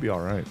 It'd be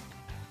all right.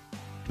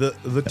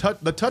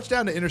 The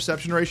touchdown to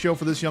interception ratio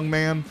for this young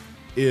man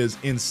is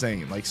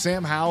insane. Like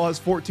Sam Howell has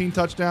 14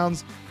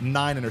 touchdowns,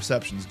 9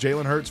 interceptions.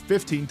 Jalen Hurts,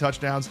 15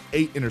 touchdowns,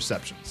 8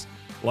 interceptions.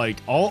 Like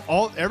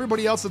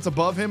everybody else that's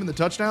above him in the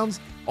touchdowns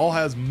all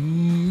has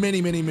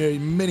many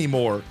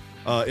more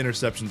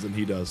interceptions than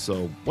he does.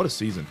 So what a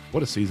season!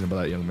 What a season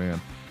by that young man.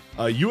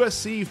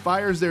 USC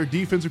fires their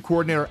defensive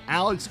coordinator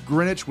Alex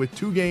Grinch with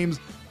 2 games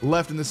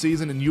left in the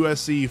season, and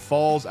USC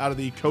falls out of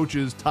the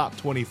coach's top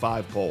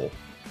 25 poll.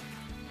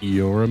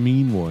 You're a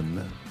mean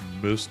one,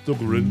 Mr.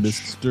 Grinch.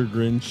 Mr.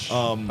 Grinch.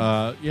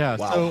 Yeah.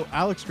 Wow. So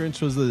Alex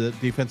Grinch was the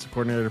defensive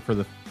coordinator for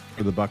the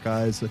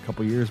Buckeyes a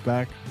couple years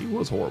back. He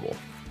was horrible.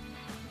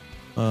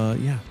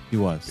 Yeah, he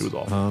was. He was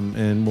awful.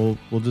 And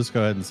we'll just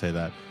go ahead and say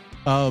that.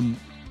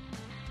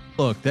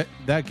 Look,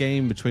 that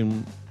game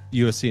between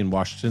USC and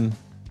Washington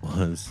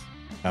was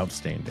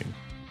outstanding.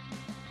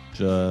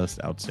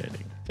 Just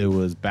outstanding. It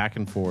was back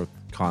and forth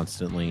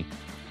constantly.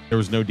 There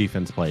was no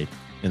defense played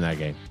in that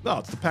game. No,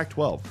 it's the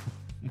Pac-12.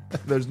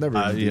 There's never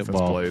any defense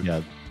played.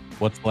 Yeah,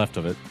 what's left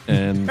of it.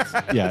 And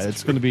yeah,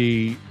 it's going to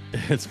be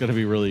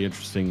really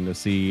interesting to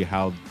see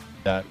how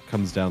that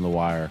comes down the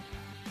wire.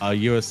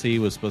 USC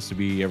was supposed to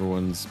be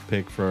everyone's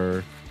pick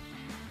for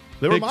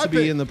They were my to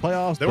be in the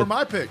playoffs. They were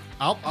my pick.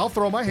 I'll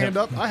throw my hand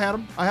up. I had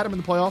them in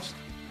the playoffs.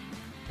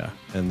 Yeah,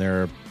 and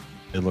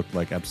it looked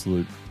like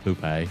absolute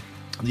poopy.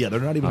 Yeah, they're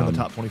not even in the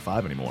top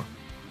 25 anymore.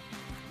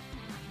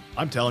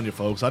 I'm telling you,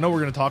 folks. I know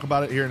we're going to talk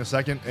about it here in a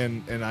second,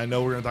 and I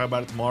know we're going to talk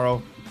about it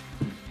tomorrow.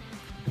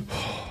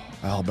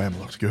 Alabama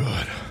looks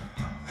good.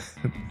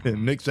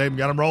 And Nick Saban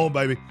got them rolling,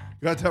 baby.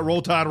 You got that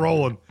Roll Tide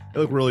rolling.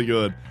 They look really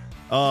good.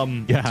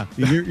 Yeah,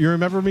 you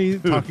remember me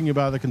talking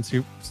about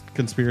the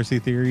conspiracy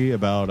theory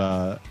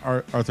about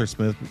Arthur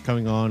Smith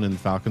coming on and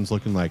Falcons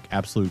looking like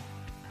absolute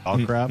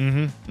dog crap?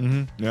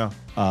 Yeah.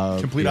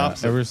 Complete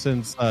opposite. Ever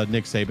since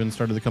Nick Saban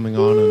started coming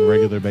on a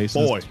regular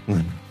basis. Boy.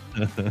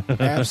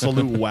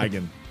 Absolute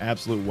wagon.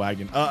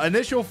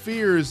 Initial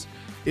fears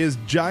is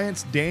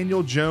Giants'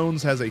 Daniel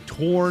Jones has a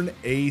torn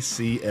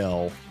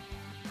ACL.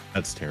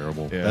 That's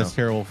terrible. Yeah. That's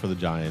terrible for the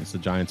Giants. The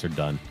Giants are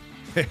done.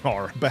 They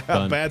are.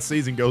 Bad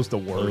season goes to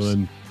worse.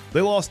 Done.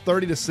 They lost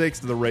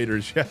 30-6 to the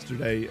Raiders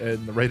yesterday,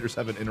 and the Raiders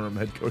have an interim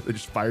head coach. They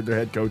just fired their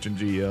head coach and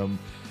GM.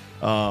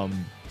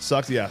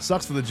 Sucks. Yeah,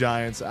 sucks for the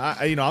Giants.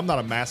 I'm not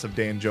a massive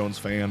Dan Jones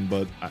fan,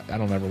 but I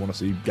don't ever want to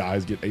see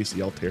guys get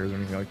ACL tears or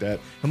anything like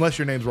that. Unless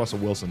your name's Russell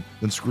Wilson,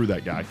 then screw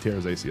that guy.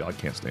 Tears ACL. I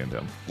can't stand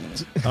him.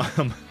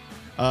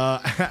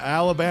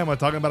 Alabama.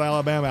 Talking about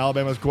Alabama.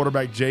 Alabama's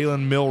quarterback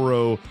Jalen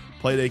Milroe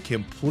played a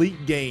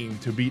complete game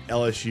to beat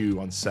LSU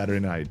on Saturday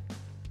night.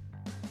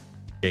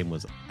 Game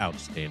was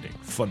outstanding.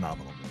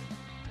 Phenomenal.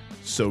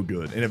 So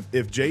good. And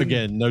if Jaden,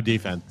 again, no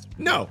defense.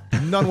 No,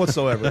 none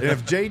whatsoever. And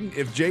if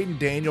Jaden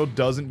Daniel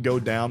doesn't go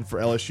down for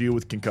LSU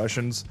with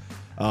concussions,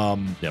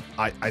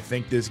 I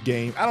think this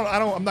game,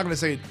 I'm not going to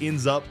say it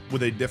ends up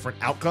with a different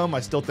outcome. I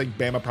still think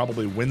Bama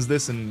probably wins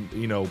this and,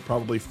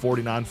 probably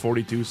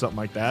 49-42, something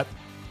like that.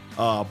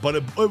 But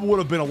it would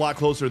have been a lot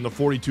closer than the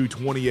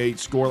 42-28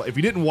 score. If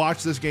you didn't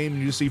watch this game and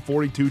you just see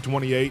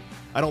 42-28,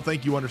 I don't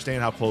think you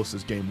understand how close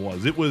this game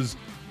was. It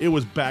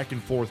was back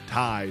and forth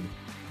tied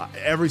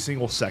every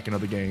single second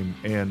of the game.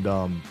 And,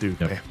 dude,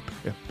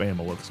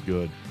 Bama looks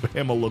good.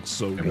 Bama looks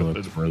so good.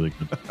 Looks really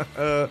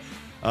good.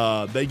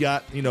 They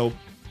got,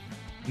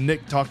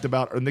 Nick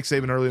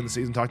Saban earlier in the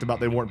season talked about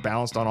they weren't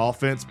balanced on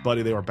offense.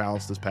 Buddy, they were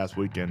balanced this past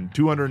weekend.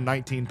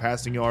 219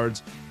 passing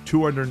yards,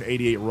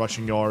 288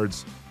 rushing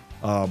yards.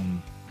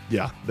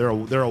 They're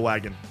a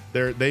wagon.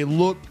 They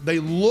look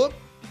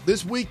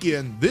this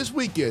weekend,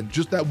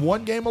 just that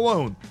one game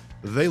alone,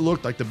 they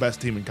looked like the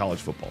best team in college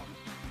football.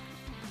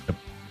 Yep.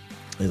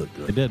 They looked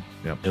good. They did.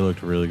 Yep. They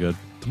looked really good.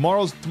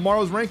 Tomorrow's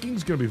rankings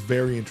is going to be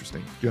very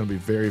interesting. It's going to be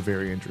very,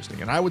 very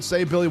interesting. And I would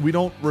say, Billy, we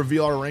don't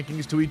reveal our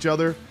rankings to each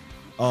other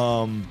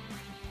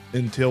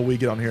until we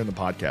get on here in the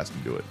podcast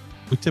and do it.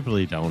 We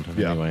typically don't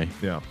anyway.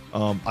 Yeah.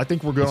 I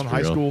think we're good on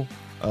high school.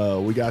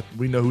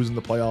 We know who's in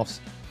the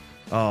playoffs.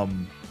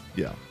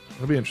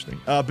 It'll be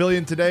interesting. Billy,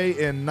 and today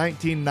in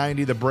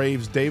 1990, the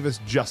Braves' Dave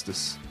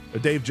Justice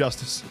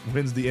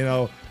wins the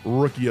NL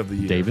Rookie of the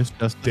Year.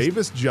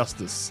 Davis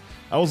Justice.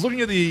 I was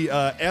looking at the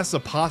S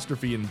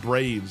apostrophe in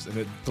Braves, and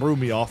it threw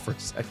me off for a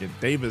second.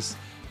 Davis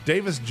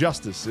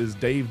Justice is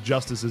Dave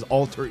Justice's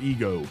alter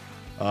ego,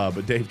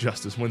 but Dave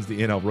Justice wins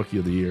the NL Rookie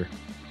of the Year.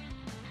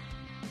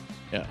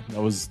 Yeah,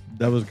 that was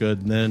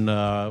good. And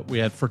then we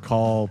had For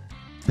Call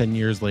 10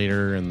 years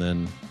later, and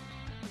then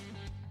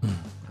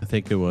I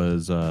think it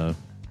was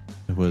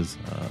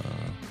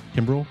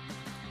Kimbrel.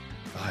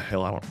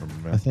 Hell, I don't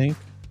remember, man. I think.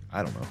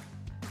 I don't know.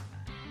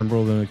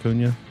 Kimbrel and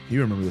Acuna.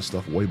 You remember this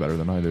stuff way better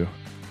than I do.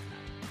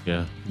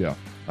 Yeah. Yeah.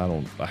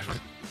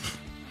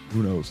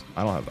 Who knows?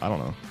 I don't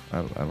know.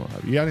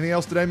 You got anything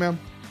else today, man?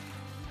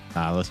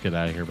 Let's get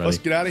out of here, buddy. Let's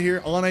get out of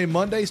here on a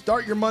Monday.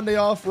 Start your Monday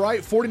off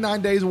right.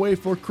 49 days away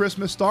for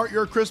Christmas. Start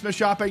your Christmas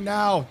shopping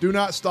now. Do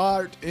not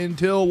start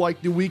until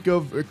like the week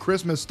of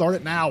Christmas. Start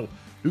it now.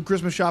 Do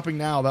Christmas shopping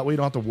now. That way you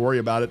don't have to worry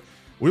about it.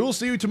 We will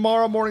see you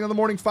tomorrow morning on the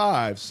Morning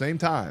 5. Same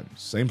time,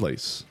 same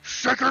place.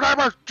 Shake your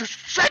neighbors! Just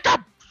shake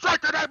them!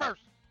 Shake your neighbors!